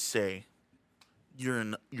 let's just say you're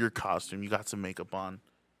in your costume, you got some makeup on,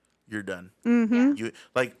 you're done. Mm-hmm. You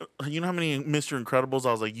like, you know how many Mr. Incredibles?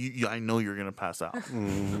 I was like, I know you're gonna pass out.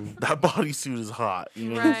 That bodysuit is hot. You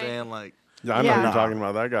know what I'm Right. saying? Like, Yeah, I know Yeah. you're talking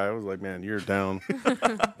about that guy. I was like, man, you're down.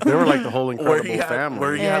 They were like the whole incredible family.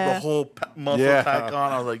 where he had Yeah. the whole muscle Yeah. pack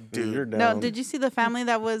on. I was like, dude, You're down. No, did you see the family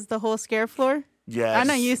that was the whole scare floor? yes. I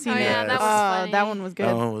know you've seen Oh, it. yeah, that was funny. That one was good.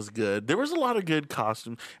 That one was good. There was a lot of good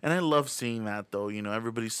costumes, and I love seeing that though. You know,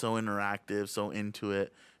 everybody's so interactive, so into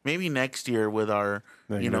it. Maybe next year with our,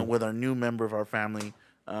 with our new member of our family,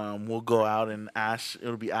 we'll go out and Ash.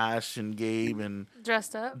 It'll be Ash and Gabe and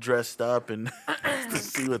Dressed up. dressed up and to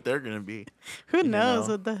see what they're gonna be. Who knows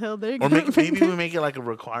know. what the hell they're Or going to maybe we make it like a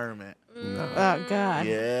requirement. Oh, God.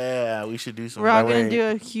 Yeah, we should do something. We're all That going to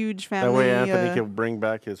way- do a huge family. That way Anthony can bring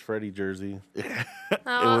back his Freddy jersey.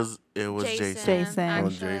 It was Jason. Jason. Or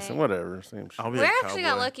actually. Jason, whatever. Same shit. I'll be We a actually got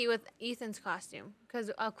cowboy. lucky with Ethan's costume because,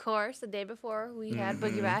 of course, the day before we had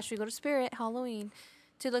Boogie Bash, we go to Spirit Halloween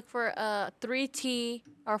to look for a 3T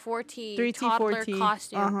or 4T 3T, toddler 4T.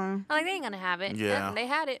 costume. Uh-huh. I'm like, they ain't gonna have it. Yeah. And they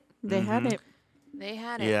had it. They had it. They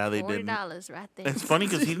had it. Yeah, they $40 didn't. right there. It's funny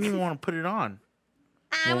because he didn't even want to put it on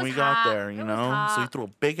It when was we got hot. there, It you was know? hot. So he threw a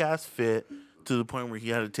big ass fit to the point where he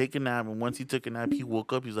had to take a nap. And once he took a nap, he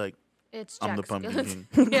woke up. He's like, It's I'm the Jack pumpkin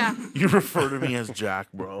Skellington. king. Yeah. You refer to me as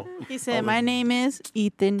Jack, bro. He said, my name is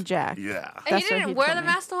Ethan Jack. Yeah. And That's he what didn't he wear told the me.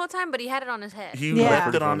 mask the whole time, but he had it on his head. He Yeah.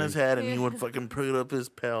 left it on Funny. his head and he would fucking put up his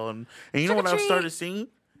pail. And you know what I Trick or started treat. seeing?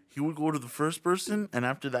 He would go to the first person, and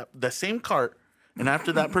after that, the same cart. And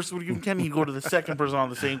after that person would give him candy, he'd go to the second person on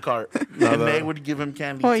the same cart. And they would give him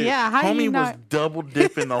candy Oh, too. yeah, how Homie you was not- double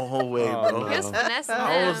dipping the whole way, bro. He was finessing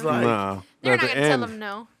I was them. like, Nah. You're At not the gonna tell end- him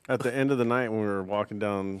no. At the end of the night when we were walking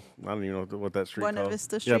down, I don't even know what that street Buena called.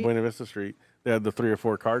 Vista Yeah, Street? Buena Vista Street. They had the 3 or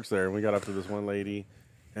 4 carts there, and we got up to this one lady,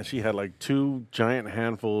 and she had like 2 giant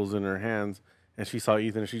handfuls in her hands, and she saw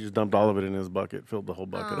Ethan, and she just dumped all of it in his bucket, filled the whole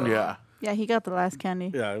bucket up. Yeah. Yeah, he got the last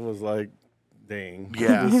candy. Yeah, it was like, dang.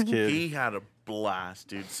 Yeah. This kid. He had a blast,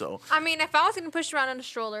 dude. So I mean, if I was gonna push around in a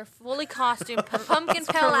stroller, fully costume, pumpkin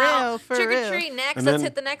peel real, out, for trick or real. treat next, And let's then-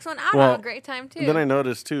 hit the next one. I'd well, have a great time too. And then I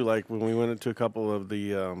noticed too, like when we went into a couple of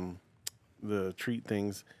the treat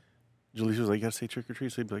things, Julie was like, "You gotta say trick or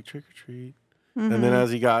treat." So he'd be like, "Trick or treat." And then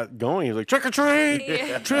as he got going, he was like, "Trick or treat,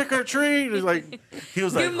 Yeah. trick or treat." He's like, he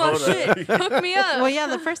was do like, my hold shit, up. hook me up. Well, yeah,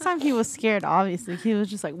 the first time he was scared, obviously. He was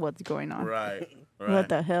just like, what's going on? Right. What Right.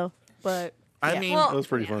 the hell? But I yeah. mean, Well, that was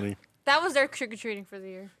pretty yeah. funny. That was their trick or treating for the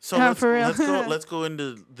year. so No, let's, for real. let's go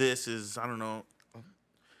into this. Is I don't know.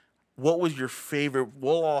 What was your favorite?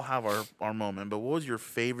 We'll all have our moment, but what was your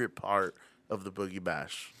favorite part of the Boogie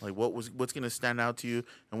Bash? Like, what's going to stand out to you,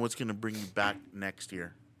 and what's going to bring you back next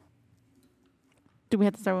year? do we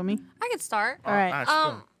have to start with me? I could start. All right. Nice,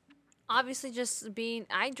 go. Obviously, just being,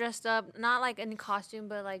 I dressed up not like in costume,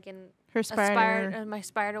 but like in Her spider. my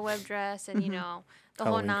spider web dress, and you know the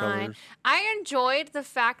Halloween whole nine. colors. I enjoyed the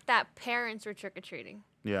fact that parents were trick or treating.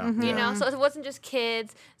 Yeah. Mm-hmm. You know, so it wasn't just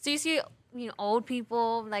kids. So you see, old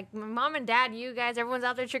people like my mom and dad, you guys, everyone's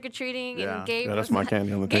out there trick or treating, Yeah. and Gabe. Yeah, that's was my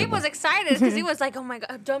candy on the Gabe table. was excited because he was like, "Oh my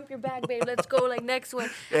god, dump your bag, babe, let's go." Like next one.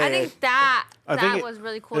 Yeah, I think that I think it- was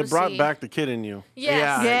really cool It to brought see. back the kid in you. Yes.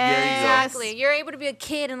 Yeah. Yes. There you go. Exactly. You're able to be a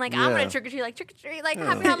kid and like I'm Yeah. gonna trick or treat, like trick or treat, like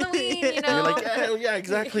happy Halloween, you know. You're like, yeah,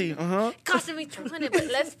 exactly. Uh-huh. Costing me $200, but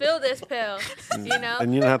let's fill this pill, you know.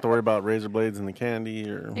 And you don't have to worry about razor blades in the candy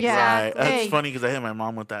or. Yeah. Right. That's Hey. funny because I hit my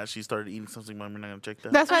mom with that. She started eating something. Mom, you're not going to check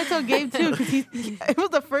that. That's why I told Gabe too, because it was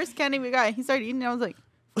the first candy we got. He started eating it. I was like,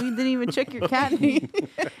 we didn't even check your candy.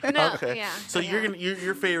 No, Okay. yeah. So yeah.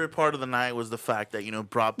 your favorite part of the night was the fact that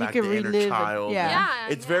brought back could the inner relive it, child. yeah.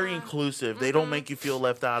 Yeah, It's very yeah. inclusive. They don't make you feel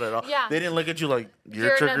left out at all. Yeah. They didn't look at you like you're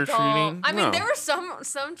You're trick an or adult. treating. I mean, No. there were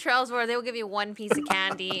some trails where they will give you one piece of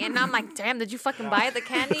candy, and I'm like, damn, did you fucking buy the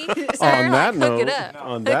candy? Sir, On that like, hook note, it up.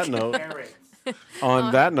 on that note, Parrots.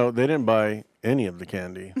 on that note, they didn't buy any of the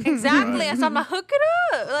candy. Exactly. So I'm like, hook it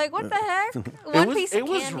up. Like, what the heck? One piece it of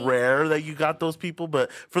was candy. rare that you got those people,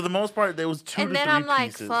 but for the most part, there was two And to then three I'm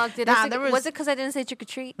like, pieces. fuck, did Nah, I there was was- it because I didn't say trick or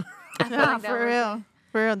treat? I feel Nah, like that for was real.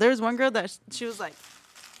 For real. There was one girl that she was like,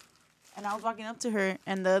 and I was walking up to her,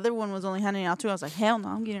 and the other one was only handing out two. I was like, hell no,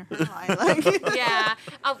 I'm getting her line. Like, Yeah,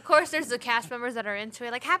 of course. There's the cast members that are into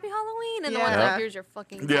it, like Happy Halloween, and the ones Yeah. that like, here's your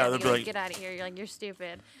fucking candy. Yeah, they'll be like, like- get out of here. You're like, you're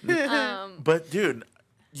stupid. But dude,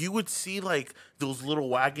 you would see like those little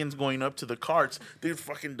wagons going up to the carts. They'd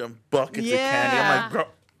fucking dump buckets of candy. I'm Yeah. like, bro, hook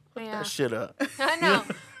Yeah. that shit up. I know.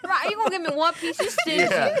 Right? You gonna give me one piece? You stingy.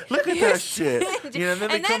 Yeah, look at You're that shit. stingy. You know, and then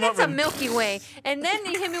they and come then up it's a and Milky Way, and then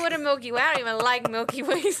you hit me with a Milky Way. I don't even like Milky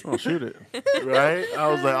Ways. Oh, shoot it. right. I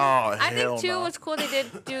was like, oh, I hell think too no. was cool. They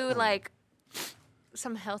did do like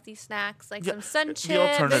some healthy snacks, like Yeah, some sun the chips, they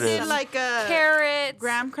alternative. did Some like carrots,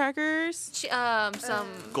 graham crackers, some.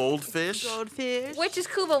 Goldfish. goldfish. Which is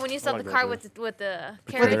cool, but when you saw like the that car too. with the carrots.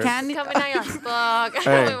 carrots candy? coming out, you're like, fuck. I Hey.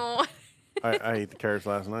 don't even want. I ate the carrots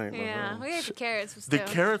last night. but, Yeah, we ate the carrots. But The still.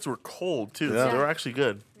 carrots were cold too, so Yeah. they were actually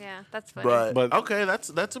good. Yeah, that's funny. But, But- okay, that's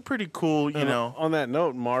a pretty cool, you And know. on that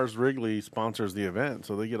note, Mars Wrigley sponsors the event,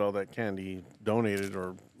 so they get all that candy donated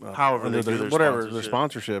or However under they do their whatever sponsorship. their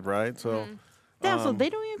sponsorship, right? So Damn, so they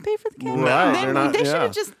don't even pay for the candy. Right, They, they're not- they should yeah.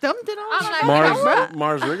 have just dumped it on. I'm like, Mars. you know what?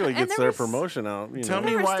 Mars Wrigley And gets there their was- promotion out. You Tell know.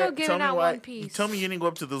 me were why. still Tell giving me out why. one piece. Tell me you didn't go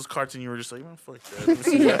up to those carts and you were just like, oh, fuck that. Let me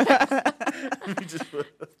see that. Let me just-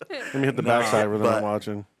 Let me hit the Nah, backside where they're but- not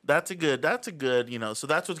watching. That's a good, you know. So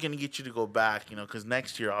that's what's gonna get you to go back, you know, because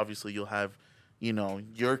next year obviously you'll have, you know,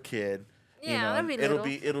 your kid. You Yeah, know, that'll be it'll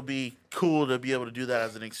little. it'll be cool to be able to do that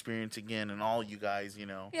as an experience again, and all you guys, you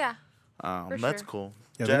know. Yeah. for That's sure. cool.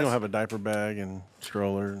 Yeah, Jess? they don't have a diaper bag and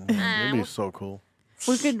stroller. It'd be well- so cool.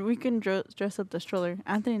 We can dress up the stroller.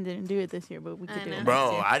 Anthony didn't do it this year, but we could I do know. it. Bro,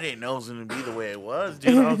 next year. I didn't know it was gonna be the way it was,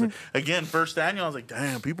 dude. I was like, again, first annual, I was like,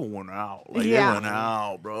 damn, people went out. Like, Yeah. they went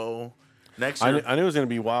out, bro. Next I year, knew it was going to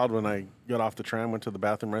be wild when I got off the tram, went to the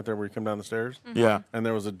bathroom right there where you come down the stairs, yeah. and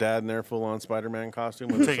there was a dad in there full on Spider-Man costume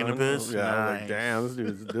with his Taking a son. piss? Yeah, I was Nice. like,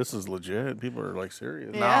 damn, this is legit. People are like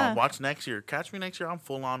serious. Yeah. No, watch next year. Catch me next year. I'm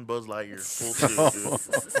full on Buzz Lightyear, full suit,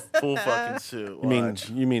 dude. Full fucking suit. Watch.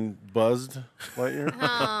 You mean buzzed Lightyear?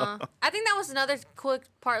 I think that was another cool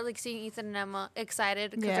part, like seeing Ethan and Emma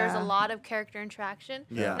excited because there's Yeah. a lot of character interaction.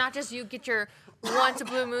 Yeah. Not just you get your once a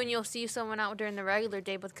blue moon, you'll see someone out during the regular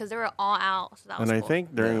day, but because they were all out. So that was And I cool.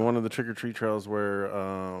 think during one of the trick or treat trails where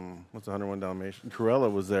what's the 101 Dalmatian,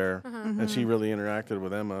 Cruella was there, and she really interacted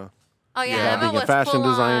with Emma. Oh yeah, Yeah. Emma being was a fashion full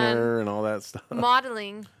designer and all that stuff. on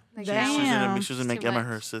modeling. Like, Damn. She was gonna, she was gonna It's make too Emma much.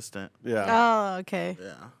 her assistant. Yeah. Oh, okay.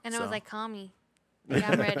 Yeah. And it So. was like, call me. Like,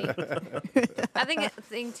 I'm ready. I think the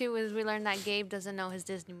thing too is we learned that Gabe doesn't know his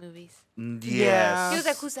Disney movies. Yes. Yeah. He was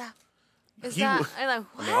like, "Who's that? Is He that?" wa- I'm like,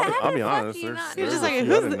 "What? I'll be How the fuck honest, do you there's- not You're know?" just There's like, a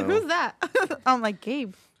few I didn't know. who's that? I'm like,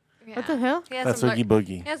 Gabe. What the Yeah. hell? He has That's some Oogie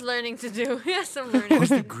Boogie. He has learning to do. He has some Who's learning.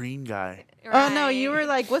 the green guy? Oh no, you Right. were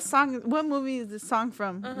like, what movie is this song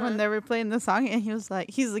from? When they were playing the song, and he's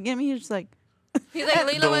looking at me, he was just like, He's like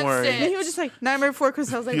Lilo Don't and worry. and he was Stitch. just like, Nightmare Before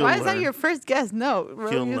Christmas. I was like, He'll why is that learn. your first guess? No, He'll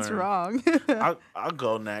Romy, it's learn. wrong. I'll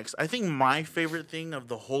go next. I think my favorite thing of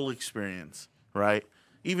the whole experience, right?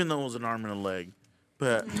 Even though it was an arm and a leg,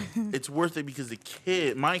 but it's worth it because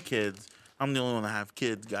my kids, I'm the only one that have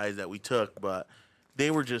kids, guys, that we took, but they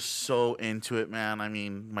were just so into it, man. I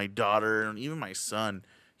mean, my daughter and even my son,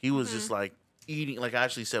 he was just like eating, like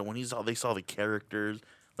Ashley said, when they saw the characters,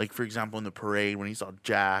 like for example in the parade when he saw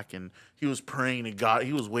Jack and he was praying to God,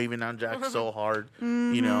 he was waving down Jack so hard,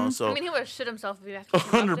 you know. So I mean, he would have shit himself if he actually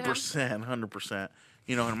came up to him. 100%.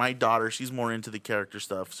 You know, and my daughter, she's more into the character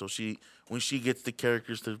stuff. So when she gets the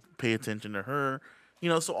characters to pay attention to her, you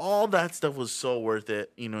know, so all that stuff was so worth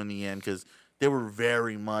it, you know, in the end, because they were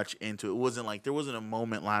very much into it. It wasn't like, there wasn't a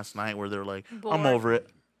moment last night where they're like, I'm Bored. over it.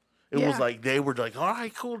 It was Yeah. like, they were like, all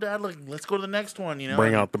right, cool, Dad, like, let's go to the next one, you know.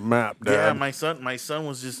 Bring And- out the map, yeah, Dad. my son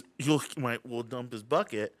was just, we'll dump his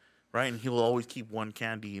bucket, right? And he'll always keep one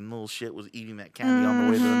candy, and little shit was eating that candy on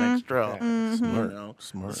the way to the next trail. Smart. You know?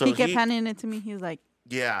 Smart. So he kept handing it to me. He was like,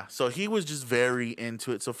 yeah, so he was just very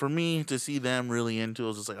into it. So for me to see them really into it, I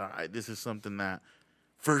was just like, all right, this is something that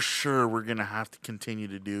for sure we're going to have to continue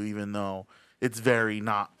to do, even though it's very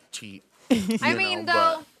not cheap. I you mean, know,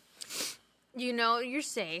 though, you know, you're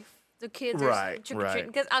safe. The kids Right, are trick or treating.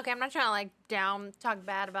 Because okay, I'm not trying to like talk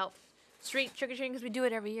bad about street trick or treating because we do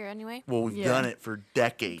it every year anyway. Well, we've Yeah. done it for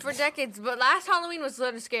decades. For decades, but last Halloween was a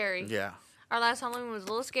little scary. Yeah. Our last Halloween was a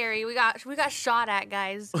little scary. We got shot at,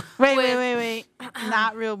 guys. wait.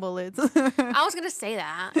 Not real bullets. I was gonna say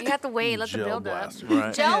that. You have to wait, let the Gel build blaster. up.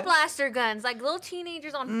 Right. Gel blaster guns, like little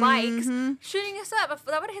teenagers on bikes shooting us up. If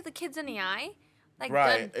that would have hit the kids in the eye, like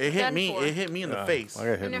Right. done- It hit done me. for. It hit me in the Yeah, face. I got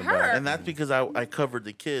hit And in it the back. hurt. And that's because I covered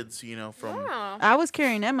the kids, you know, from Oh. I was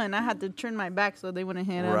carrying Emma, and I had to turn my back so they wouldn't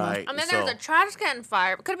hit Emma. right. And then so there was a trash can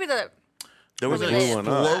fire. Could be the there was an Blew Blew one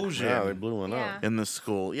up. explosion Yeah, they blew one Yeah. up. in the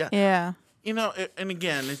school. Yeah. Yeah. You know, and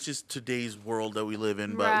again, it's just today's world that we live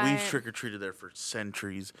in. But we've Right. trick or treated there for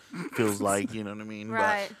centuries. Feels like, you know what I mean?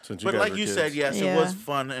 right. Since But guys like were you kids. said, yes, Yeah. it was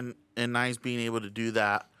fun and nice being able to do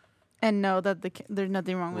that. And know that there's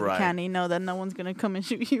nothing wrong with Right. the candy. Know that no one's gonna come and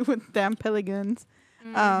shoot you with damn pellet guns.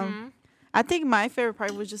 Mm-hmm. I think my favorite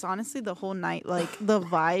part was just honestly the whole night, like the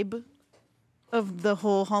vibe of the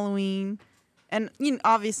whole Halloween. And you know,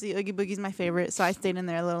 obviously Oogie Boogie's my favorite, so I stayed in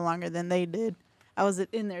there a little longer than they did. I was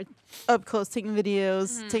in there up close taking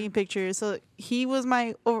videos, Mm-hmm. taking pictures. So he was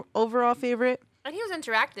my overall favorite. And he was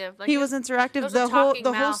interactive. Like He was interactive. was a The whole talking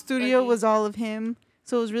the whole mouth, studio Iggy. was all of him.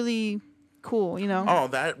 So it was really cool, you know. Oh,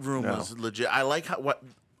 that room Yeah. was legit. I like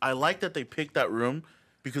I like that they picked that room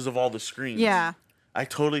because of all the screens. Yeah. I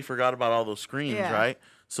totally forgot about all those screens, Yeah. right?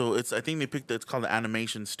 So I think they picked it's called the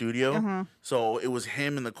animation studio. Uh-huh. So it was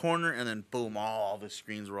him in the corner, and then boom, all the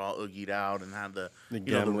screens were all oogied out and had the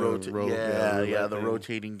gamma the thing.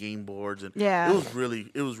 rotating game boards, and Yeah. it was really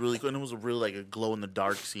cool, and it was a really like a glow in the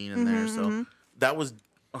dark scene in there. So that was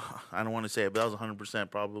I don't want to say it, but that was 100%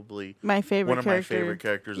 probably My favorite one of character. my favorite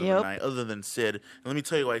characters of Yep. the night, other than Sid. And let me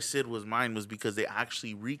tell you why Sid was mine was because they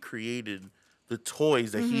actually recreated the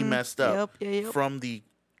toys that he messed up Yep. from the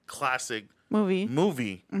classic Movie.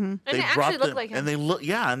 movie. And it actually looked like him. and they He looked,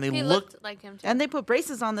 looked like him too. And they put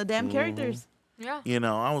braces on the damn characters. yeah. you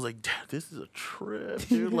know, I was like, "Damn, this is a trip,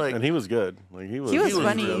 dude." Like, And he was good. Like he was. He was was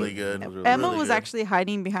funny. really good. Emma really was good. actually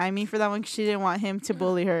hiding behind me for that one because she didn't want him to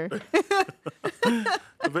bully her.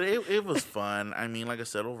 but it was fun. I mean, like I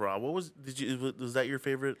said, overall, was that your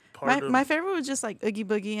favorite part? My favorite was just like Oogie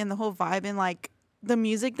Boogie and the whole vibe and like the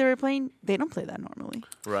music they were playing. They don't play that normally.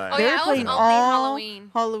 right. Oh, They yeah, were it was playing only all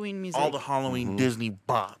Halloween. Halloween music. All the Halloween Disney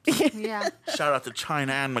bops. Yeah. Shout out to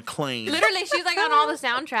China Ann McClain. Literally, she's like on all the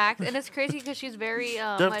soundtracks, and it's crazy because she's very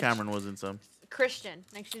Dove much Cameron was in some. Christian.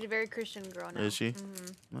 Like she's a very Christian girl now. Is she?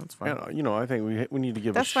 That's fine. Yeah, you know, I think we need to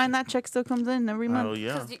give. That's fine. That check still comes in every month. Oh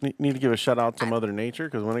yeah. 'Cause you- Need to give a shout out to Mother Nature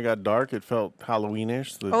because when it got dark, it felt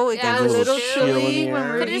Halloweenish. The Oh, it Yeah, gets it a was little chill in chilly the when air.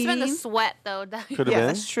 we're Could have just been the eating. sweat though. could have Yeah, been.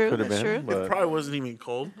 that's true, Could have that's been. true. It But probably wasn't even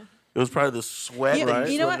cold. It was probably the sweat. Yeah, that Right.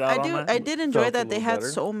 you know what? sweated out I do. on I that. did enjoy Felt a that they little had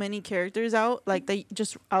better. so many characters out. Like they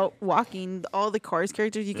just out walking. All the Cars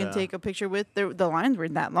characters you can Yeah. take a picture with. The lines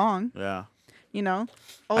weren't that long. Yeah. You know.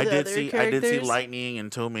 All I the did other see characters. Lightning and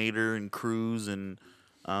Tow Mater and Cruz and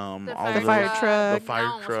The all The of fire those- truck. the fire That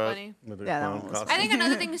one was truck. funny. With their Yeah, that clown one was- costume. I think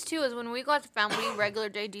another thing is too is when we go out to family regular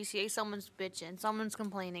day DCA, someone's bitching, someone's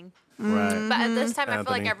complaining. Right. But at this time, I feel like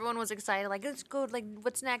Anthony. everyone was excited. Like, let's go. Like,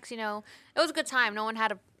 what's next? You know, it was a good time. No one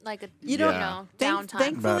had a You know- downtime.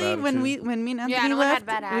 Thankfully, Bad when me and Anthony Yeah, no one had left,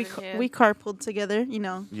 bad we attitude. we carpooled together. You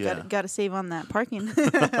know, Yeah. got to save on that parking.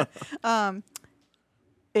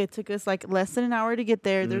 It took us like less than an hour to get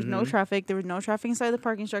there. There's no traffic. There was no traffic inside the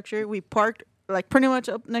parking structure. We parked like pretty much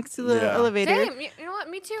up next to the Yeah. elevator. Same. You know what?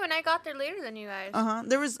 Me too. And I got there later than you guys.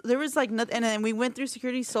 There was like nothing, and then we went through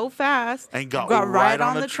security so fast And got right right on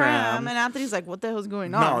on the the tram. tram. And Anthony's like, "What the hell's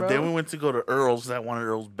going No, on, bro?" then we went to go to Earl's. That wanted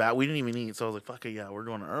Earl's back. We didn't even eat, so I was like, "Fuck it, yeah, we're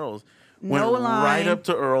going to Earl's." Went No right line. up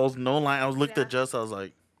to Earl's, no line. I was looked Yeah. at Jess. I was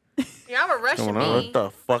like, Y'all were rushing going on? me. "What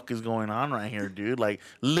the fuck is going on right here, dude?" Like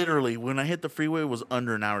literally, when I hit the freeway, it was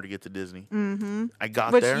under an hour to get to Disney. Mm-hmm. I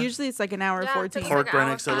got Which there, usually it's like an hour Yeah, it 14. took parked like right hour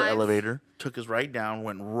next to the 5. elevator, took us right down,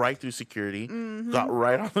 went right through security, got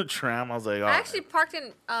right on the tram. I was like, "Oh, I actually parked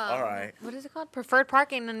in. All right. What is it called? Preferred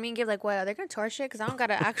parking. And me and Gabe like, what? Are they gonna torch it? Because I don't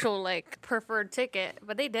got an actual like preferred ticket,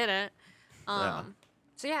 but they didn't. Yeah.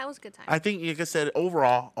 So yeah, it was a good time. I think, like I said,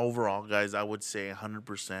 overall, guys, I would say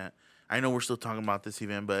 100%. I know we're still talking about this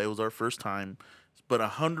event, but it was our first time. But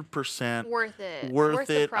 100% worth it. worth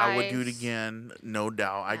the it. I would do it price. again, no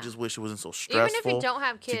doubt. I just wish it wasn't so Even stressful. if you don't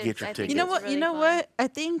have to kids, get your I think tickets. You know it's what? really You know fun. what? I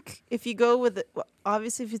think if you go with it, well,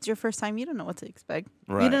 obviously if it's your first time, you don't know what to expect.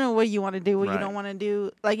 You Right. don't know what you want to do, what you Right. don't want to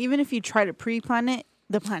do. Like even if you try to pre-plan it,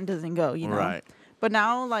 the plan doesn't go. You know. Right. But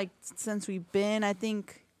now, like since we've been, I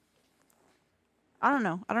think I don't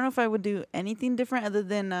know. I don't know if I would do anything different other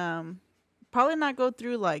than probably not go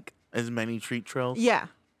through like As many treat trails. yeah.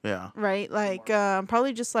 Yeah. Right, like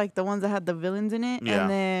probably just like the ones that had the villains in it, Yeah. and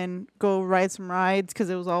then go ride some rides because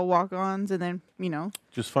it was all walk-ons, and then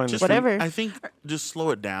Just find Just the Whatever. I think just slow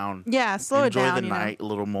it down. yeah, slow Enjoy it down. the night a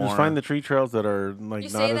little more. Just find the tree trails that are like You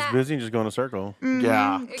not say as that- busy and just go in a circle.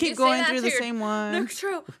 Yeah. You Keep say going that through to the your same one. Next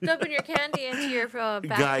true. Dumping your candy into your backpack.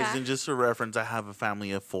 Guys, and just for reference, I have a family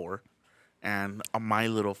of 4. And my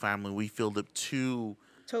little family, we filled up 2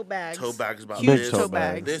 Tote bags. tote bags about Huge this, tote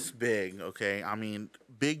bags. this big, okay? I mean,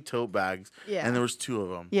 big tote bags. Yeah. And there was 2 of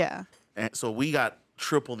them. Yeah. And so we got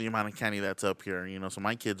triple the amount of candy that's up here, so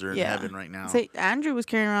my kids are in Yeah. heaven right now. Say Andrew was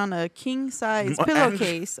carrying around a king size Andrew-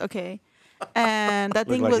 pillowcase, okay, and that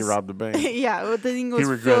Looked thing like was he robbed a bank. yeah, well, the thing He was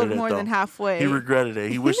regretted filled it, more though. than halfway. He regretted it.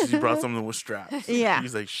 He wishes he brought something with straps. Yeah.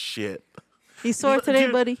 He's like, shit. He's sore today,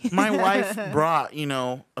 Dude, buddy. My wife brought,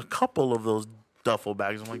 a couple of those duffel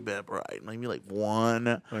bags. I'm like, babe, right? Maybe like one.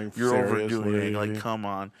 Like, You're overdoing it. seriously? Like, come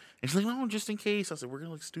on. And she's like, no, just in case. I said, we're going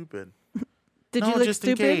to look stupid. Did no, you look just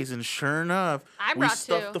stupid? in case. And sure enough, I we brought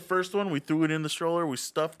stuffed 2. the first one. We threw it in the stroller. We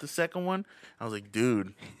stuffed the second one. I was like,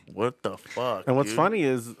 dude, what the fuck? And what's dude? funny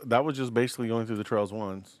is that was just basically going through the trails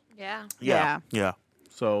once. Yeah. Yeah. Yeah.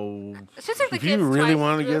 So It's just like the if you kids really twice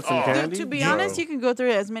want to as get some good. Oh. candy, To be Yeah. honest, you can go through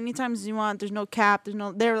it as many times as you want. There's no cap.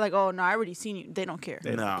 They're like, oh no, I already seen you. They don't care.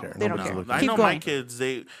 They don't No, care. They don't Nobody's care. looking. I Keep know my going. kids.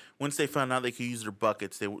 Once they found out they could use their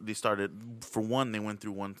buckets, they started. For one, they went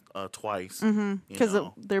through one twice. Because you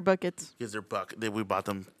know, they're buckets. because their bucket. We bought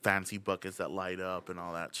them fancy buckets that light up and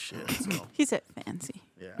all that shit. So He said fancy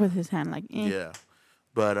yeah, with his hand like, eh. yeah.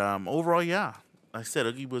 But overall, yeah. Like I said,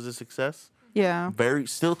 Oogie was a success. Yeah. Very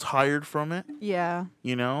still tired from it. Yeah.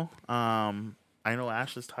 I know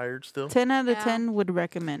Ash is tired still. 10 out of Yeah. 10 would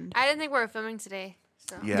recommend. I didn't think we were filming today.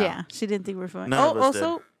 So. Yeah. She didn't think we were filming. None of us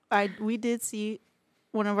also, we did see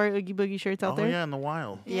one of our Oogie Boogie shirts out Oh there. yeah, in the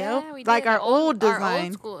wild. Yep. we like did. our old Our design.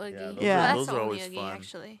 old school Oogie. Yeah, those Yeah. That's those the are only always Oogie, fun.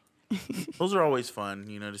 actually. Those are always fun,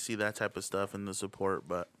 to see that type of stuff and the support.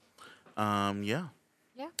 But yeah. Yeah.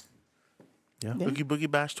 Yeah. Yeah. Oogie Boogie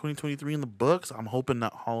Bash 2023 in the books. I'm hoping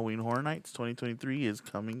that Halloween Horror Nights 2023 is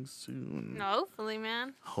coming soon. No, hopefully,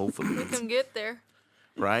 man. Hopefully. We can get there.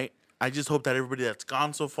 Right? I just hope that everybody that's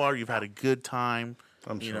gone so far, you've had a good time.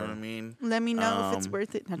 I'm You sure. know what I mean? Let me know if it's Um,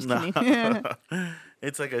 worth it. No, just no. kidding.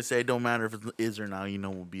 It's like I say, it don't matter if it is or not,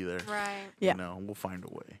 we'll be there. Right. Yeah. We'll find a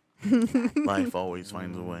way. Life always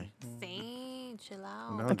finds a way. Same. Chill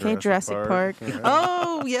out. No. Okay, Jurassic Park. Yeah.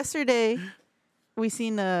 Oh, yesterday we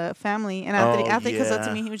seen a family, and Oh, Anthony comes up to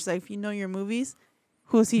yeah. me. He was just like, "If you know your movies,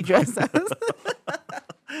 who's he dressed as?"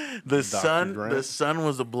 The sun Grant.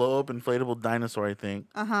 was a blow up inflatable dinosaur, I think.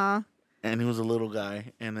 Uh-huh. And he was a little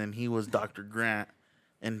guy, and then he was Dr. Grant,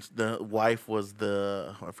 and the wife was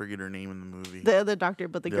I forget her name in the movie. The other doctor,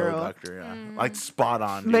 but the The other girl. doctor, yeah, like spot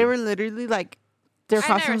on. They dude. were literally like their I've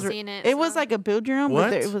never costumes were. seen it, It was so- like a build your own, What? but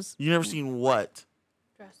there, it was. You never seen what?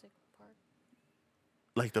 Jurassic Park.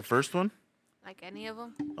 Like the first one? Like any of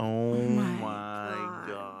them. Oh my my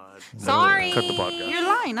god. Sorry. Cut the podcast. You're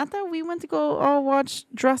lying. I thought we went to go all watch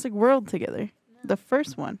Jurassic World together. The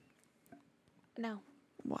first one. No.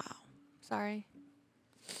 Wow. Sorry.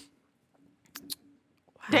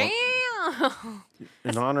 Damn.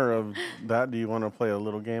 In honor of that, do you want to play a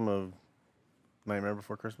little game of Nightmare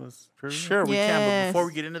Before Christmas? Trivia? Sure, we can. But Yes. before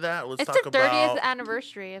we get into that, let's It's talk the 30th about.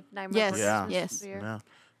 anniversary of Nightmare Yes. Before Yeah. Christmas Yes. this year. Yeah.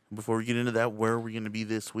 Before we get into that, where are we going to be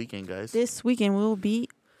this weekend, guys? This weekend we'll be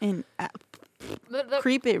in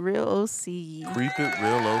Creep It Real OC. Creep it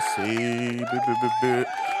real OC.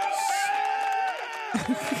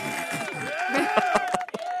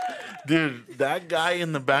 Dude, that guy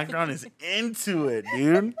in the background is into it,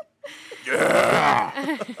 dude.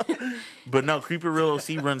 Yeah. But no, Creep It Real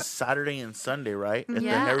OC runs Saturday and Sunday, right? At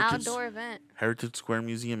Yeah, outdoor event. Heritage Square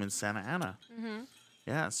Museum in Santa Ana. Mm-hmm.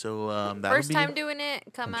 Yeah, so that'll First be time doing it.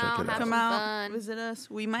 Come Check out, it out. have Come some out, fun. visit us.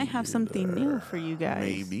 We might have something new for you guys.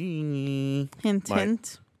 maybe. Hint, Might.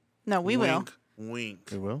 hint. No, we will. Wink, wink.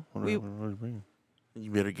 It will? What We- do you mean? You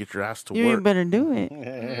better get your ass to You work. better do it.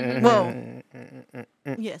 Well,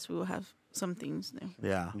 yes, we will have some things new.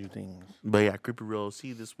 Yeah. New things. But yeah, Creepy Real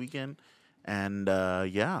OC this weekend. And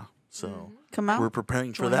yeah, so Come out. we're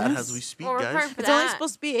preparing for Join that us. as we speak, Well, we're guys. preparing for It's only that.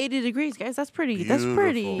 supposed to be 80 degrees, guys. That's pretty. That's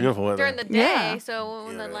pretty. Beautiful weather. During the day, Yeah. so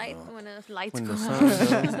when the lights When the go sun out, goes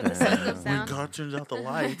when the sun goes When down. God turns out the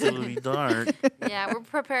lights, it'll be dark. Yeah, we're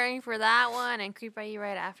preparing for that one and Creep IE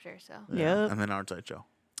right after. So Yep. And then our side show.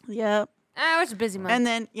 Yep. it was a busy month. And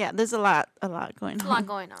then, yeah, there's a lot going a on. lot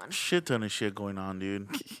going on. Shit ton of shit going on, dude.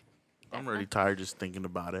 I'm already tired just thinking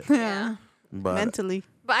about it. Yeah. But Mentally.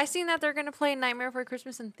 But I seen that they're gonna play Nightmare Before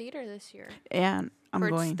Christmas in theater this year And I'm for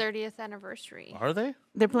going. its 30th anniversary. are they?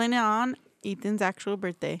 They're playing it on Ethan's actual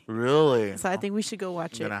birthday. Really? So I think we should go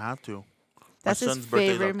watch I'm it. gonna have to. That's My his son's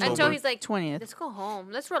birthday's favorite October. Until he's like, 20th. let's go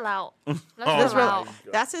home. Let's roll out. Oh, Let's roll out.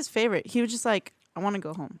 That's his favorite. He was just like, I want to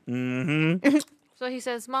go home. Mm-hmm. So he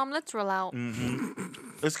says, Mom, let's roll out.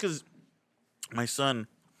 It's because my son,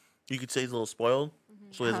 you could say he's a little spoiled.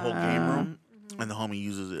 So he has a whole game room, and the homie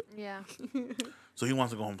uses it. Yeah. So he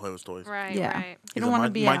wants to go home and play with toys. Right, Yeah. right. You He's don't like, want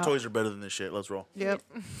to be my out. toys are better than this shit. Let's roll. Yep.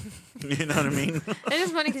 You know what I mean? It's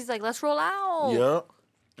just funny because he's like, let's roll out.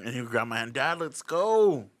 Yep. And he would grab my hand, Dad, let's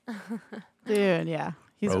go. Dude, yeah.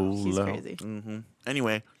 He's Roll out. crazy.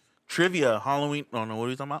 Anyway, trivia, Halloween. Oh, no, what are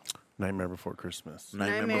you talking about? Nightmare Before Christmas.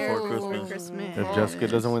 Nightmare Before Christmas. If Jessica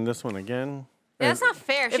doesn't win this one again, Yeah, that's not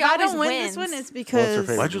fair. She If I always don't win wins. this one, it's What's your because.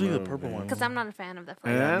 favorite Why'd you leave the movie? purple one? Because I'm not a fan of that.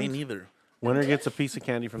 And- Yeah, me neither. winner gets a piece of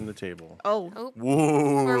candy from the table. Oh. Oh,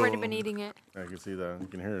 Whoa. we've already been eating it. I can see that. You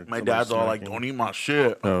can hear it. My Somebody dad's all like, smacking. don't eat my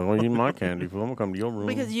shit. Oh, well, you eat my candy, fool. I'm gonna come to your room.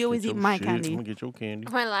 Because you always get eat your my shit. candy. I'm gonna get your candy.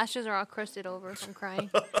 My lashes are all crusted over from crying.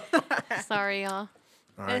 Sorry, y'all.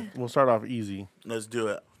 All right, we'll start off easy. Let's do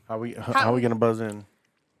it. How we gonna buzz in?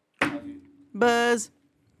 Buzz.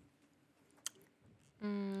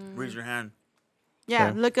 Raise your hand. Yeah,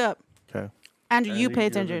 Okay. look up. Okay. Andrew, you Andy, pay you're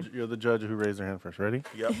the- attention. You're the judge who raised their hand first. Ready?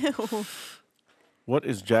 Yep. What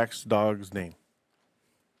is Jack's dog's name?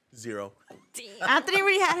 0. Anthony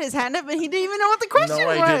already had his hand up and he didn't even know what the question No,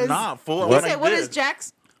 was. I did not. Full He on, said, I "What is did.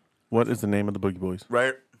 Jack's What is the name of the Boogie Boys?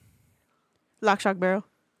 Right? lock, shock, barrel?"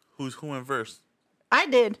 Who went first? I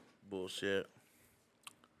did. Bullshit.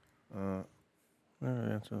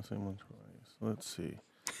 Answer the same one twice. Let's see.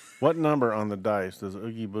 What number on the dice does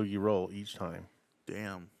Oogie Boogie roll each time?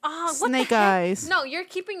 Damn. Oh, what Snake the heck? eyes. No, you're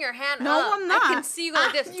keeping your hand No, up. I'm not. I can see you go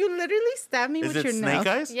like this. You literally stabbed me Is with it your Snake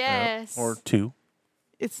nail. Eyes? Yes. Or 2?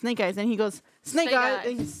 It's snake eyes, and he goes snake, Snake eyes, eyes.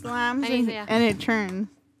 and he slams, And he's- yeah. and it turns.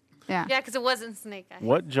 Yeah. Yeah, because it wasn't snake eye.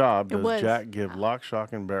 What job It does was. Jack give Lock,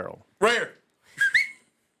 Shock, and Barrel? Right here.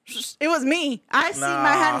 It was me. I see Nah,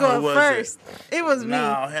 my hand go who up was first. It was me.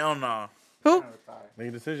 No, hell no. Who? Make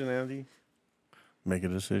a decision, Andy. Make a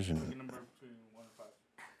decision.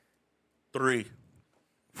 3.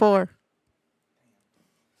 4.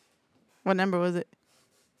 What number was it?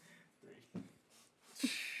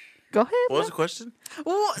 Go ahead. What was the question?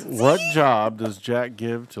 Well, What job does Jack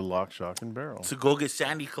give to Lock, Shock, and Barrel To go get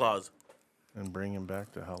Sandy Claus. and bring him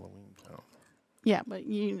back to Halloween Town? yeah, but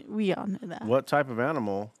we all know that. What type of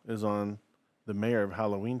animal is on the mayor of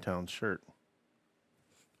Halloween Town's shirt?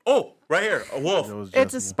 Oh, right here. A wolf. That was It's a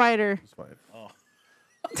Jessica. spider. Spider.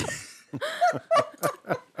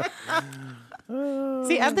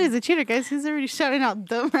 See, Anthony's a cheater, guys. He's already shouting out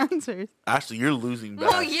dumb answers. Actually, you're losing bad.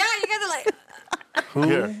 Oh, yeah, you guys are like.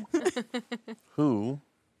 Here. Who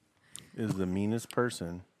is the meanest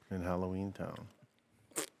person in Halloween Town?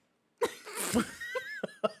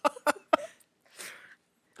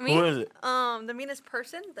 Me? Who is it? The meanest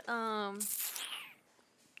person? Went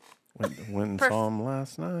and Perf- saw him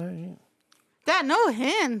last night. Dad, no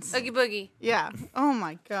hints. Oogie Boogie. Yeah. Oh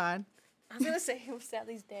my God. I was gonna say it was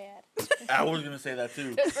Sally's dad. I was gonna say that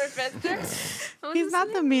too. Professor. He's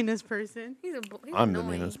not the meanest person. He's I'm the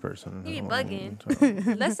annoying. meanest person. He I don't bugging.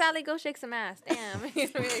 know. Let Sally go shake some ass. Damn.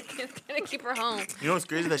 He's gonna keep her home. You know what's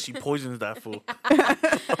crazy? That she poisons that fool.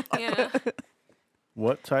 Yeah.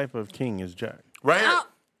 What type of king is Jack? Right? Oh.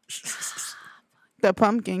 The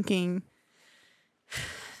Pumpkin King.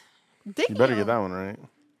 You better get that one right.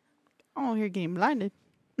 Oh, you're getting blinded.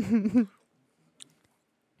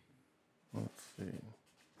 Let's see.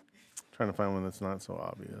 Trying to find one that's not so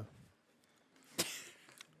obvious.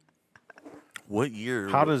 What year?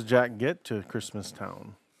 How does Jack get to Christmas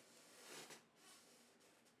Town?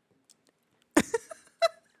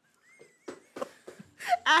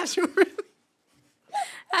 Ash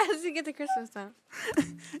How does he get to Christmas time?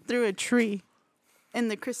 through a tree in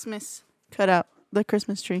the Christmas cutout, the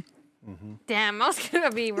Christmas tree. Damn, I was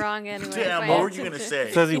gonna be wrong anyway. Damn, if I what were answered you gonna it. say?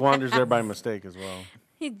 It says he wanders there by mistake as well.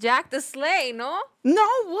 He jacked the sleigh, no? No,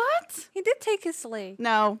 what? He did take his sleigh.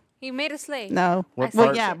 No, He made a sleigh. no. What Well,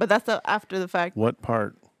 part- yeah, but that's after the fact. What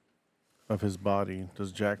part of his body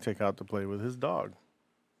does Jack take out to play with his dog?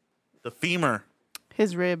 The femur.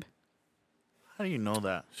 His rib. How do you know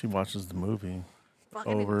that? She watches the movie Fuck,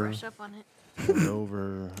 I need to Over. brush up on it. and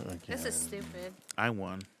over again. This is stupid. I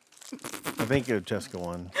won. I think Jessica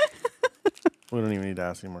won. We don't even need to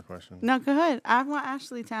ask any more questions. No, go ahead. I want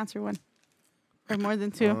Ashley to answer one. Or more than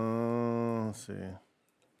two. Let's see.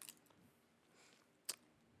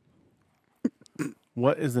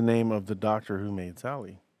 What is the name of the doctor who made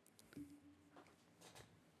Sally?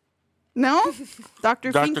 No?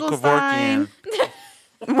 Dr. Dr. Finkelstein.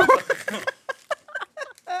 Kevorkian.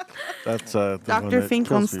 That's the Dr. one that kills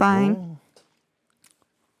Finkelstein. people.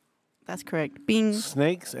 That's correct. Bing.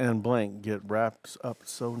 Snakes and blank get wrapped up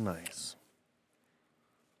so nice.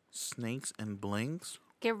 Snakes and blinks.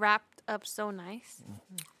 Get wrapped up so nice.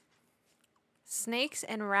 Snakes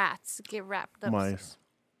and rats get wrapped up. Mice.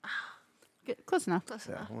 Good. Close enough. Close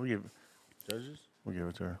Yeah, enough. we'll give judges. We'll give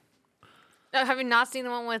it to her. Have you not seen the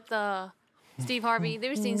one with Steve Harvey?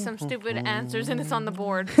 They've seen some stupid answers and it's on the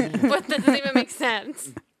board, but that doesn't even make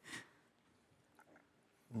sense.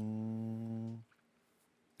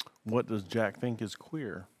 What does Jack think is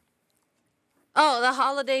queer? Oh, the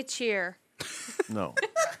holiday cheer. No.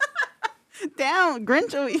 Down.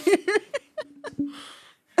 Grinch over here.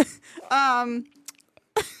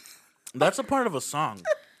 That's a part of a song.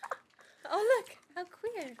 Oh, look, how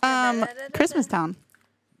queer. Christmas Town.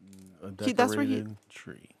 A That's where he- decorated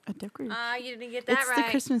tree. A decorated. Ah, you didn't get that It's right.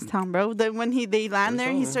 the Christmas Town, bro. When they land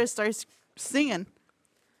there, he starts singing.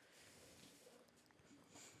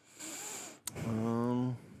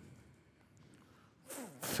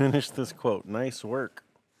 Finish this quote. Nice work.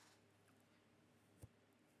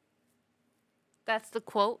 That's the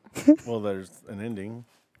quote. Well, there's an ending.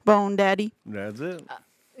 Bone Daddy. That's it.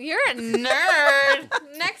 You're a nerd.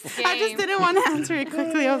 Next game. I just didn't want to answer it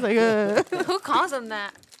quickly. I was like, Who calls him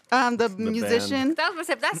that? the musician. That was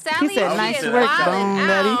that's Sally. He said, She "Nice is work, wildin' Bone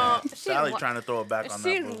Daddy." out. Sally trying to throw it back on that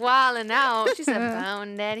She's book. wilding out. She said,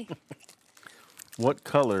 "Bone Daddy." What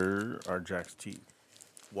color are Jack's teeth?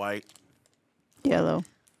 White. Yellow.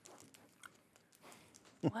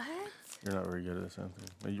 What? You're not very good at this,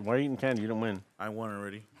 Anthony. Why are you eating candy? You don't win. I won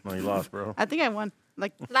already. No, you lost, bro. I think I won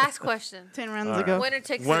like Last question. 10 rounds All right. ago. Winner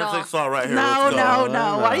takes it Winner all. takes all right here. No, Let's go.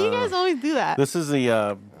 no. Why do you guys always do that? This is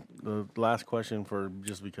the last question for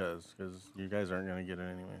just because you guys aren't going to get it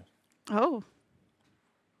anyways. Oh.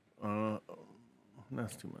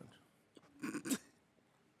 That's too much.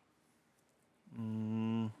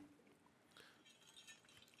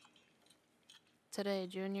 Today,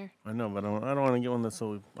 Junior. I know, but I don't want to get one that's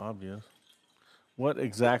so obvious. What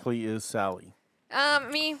exactly is Sally?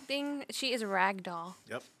 Me being she is a rag doll.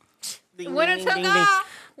 Yep. Winner took all.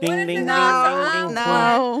 Ding, Winner ding, took ding, all. ding, ding.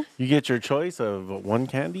 No. You get your choice of one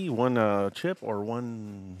candy, one chip, or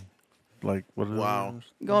one like what? Are Wow.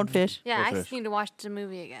 those? Goldfish. Yeah, I Goldfish. just need to watch the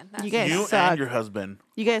movie again. That's You guys You suck. and your husband.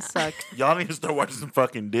 You guys suck. Y'all need to start watching some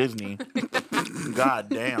fucking Disney. God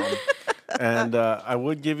damn. And I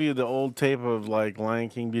would give you the old tape of like Lion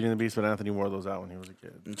King, Beauty and the Beast, but Anthony wore those out when he was a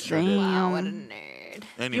kid. Sure did. Wow, what a Damn. nerd.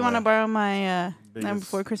 Anyway. You want to borrow my Night Biggest-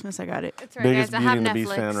 Before Christmas? I got it. It's right, Biggest guys. I Beauty have and the Netflix.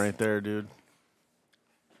 Beast fan right there, dude.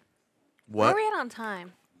 Where What? are we at on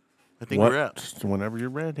time? I think What? we're at. Just whenever you're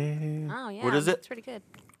ready. Oh yeah. What is it? It's pretty good.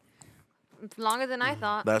 It's longer than I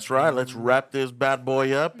thought. That's right. Let's wrap this bad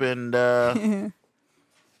boy up. And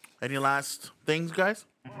any last things, guys?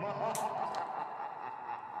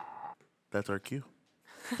 That's our cue.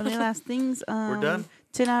 Any last things? We're done.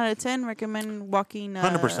 10 out of 10. Recommend walking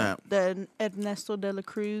 100%. the Ernesto de la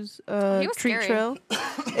Cruz He was tree scary. trail.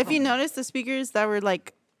 If you notice, the speakers that were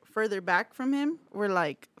like further back from him were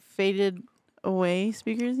like faded away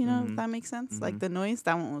speakers, you know, if that makes sense. Like the noise,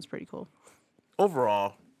 that one was pretty cool.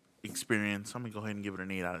 Overall experience, I'm going to go ahead and give it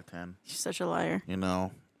an 8 out of 10. She's such a liar. You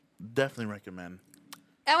know, definitely recommend.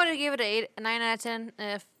 I would have give it a 9 out of 10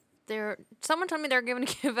 if someone told me they were going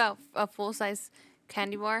to give out a full size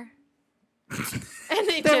candy bar.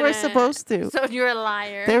 And They were supposed to. So you're a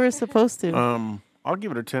liar. They were supposed to. I'll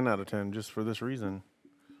give it a 10 out of 10 just for this reason.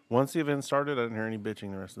 Once the event started, I didn't hear any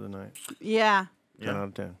bitching the rest of the night. Yeah. 10 out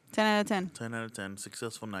of 10. 10 out of 10. 10 out of 10.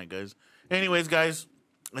 Successful night, guys. Anyways, guys,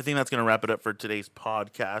 I think that's going to wrap it up for today's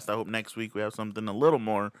podcast. I hope next week we have something a little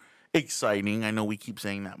more exciting. I know we keep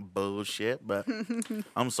saying that bullshit, but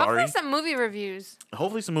I'm sorry. Hopefully some movie reviews.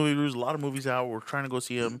 Hopefully some movie reviews. A lot of movies out. We're trying to go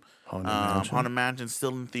see them. Haunted Mansion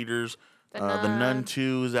still in theaters. The Nun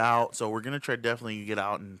 2 is out. So we're going to try to definitely get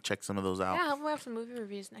out and check some of those out. Yeah, I hope we have some movie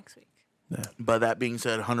reviews next week. Yeah. But that being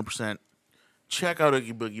said, 100% check out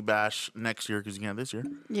Oogie Boogie Bash next year because you can this year.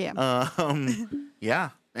 Yeah.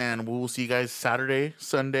 Yeah. And we will see you guys Saturday,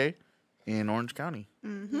 Sunday in Orange County.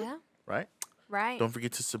 Yeah. Right? Right. Don't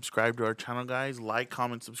forget to subscribe to our channel, guys. Like,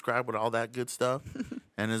 comment, subscribe with all that good stuff.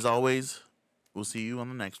 And as always, we'll see you on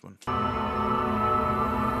the next one.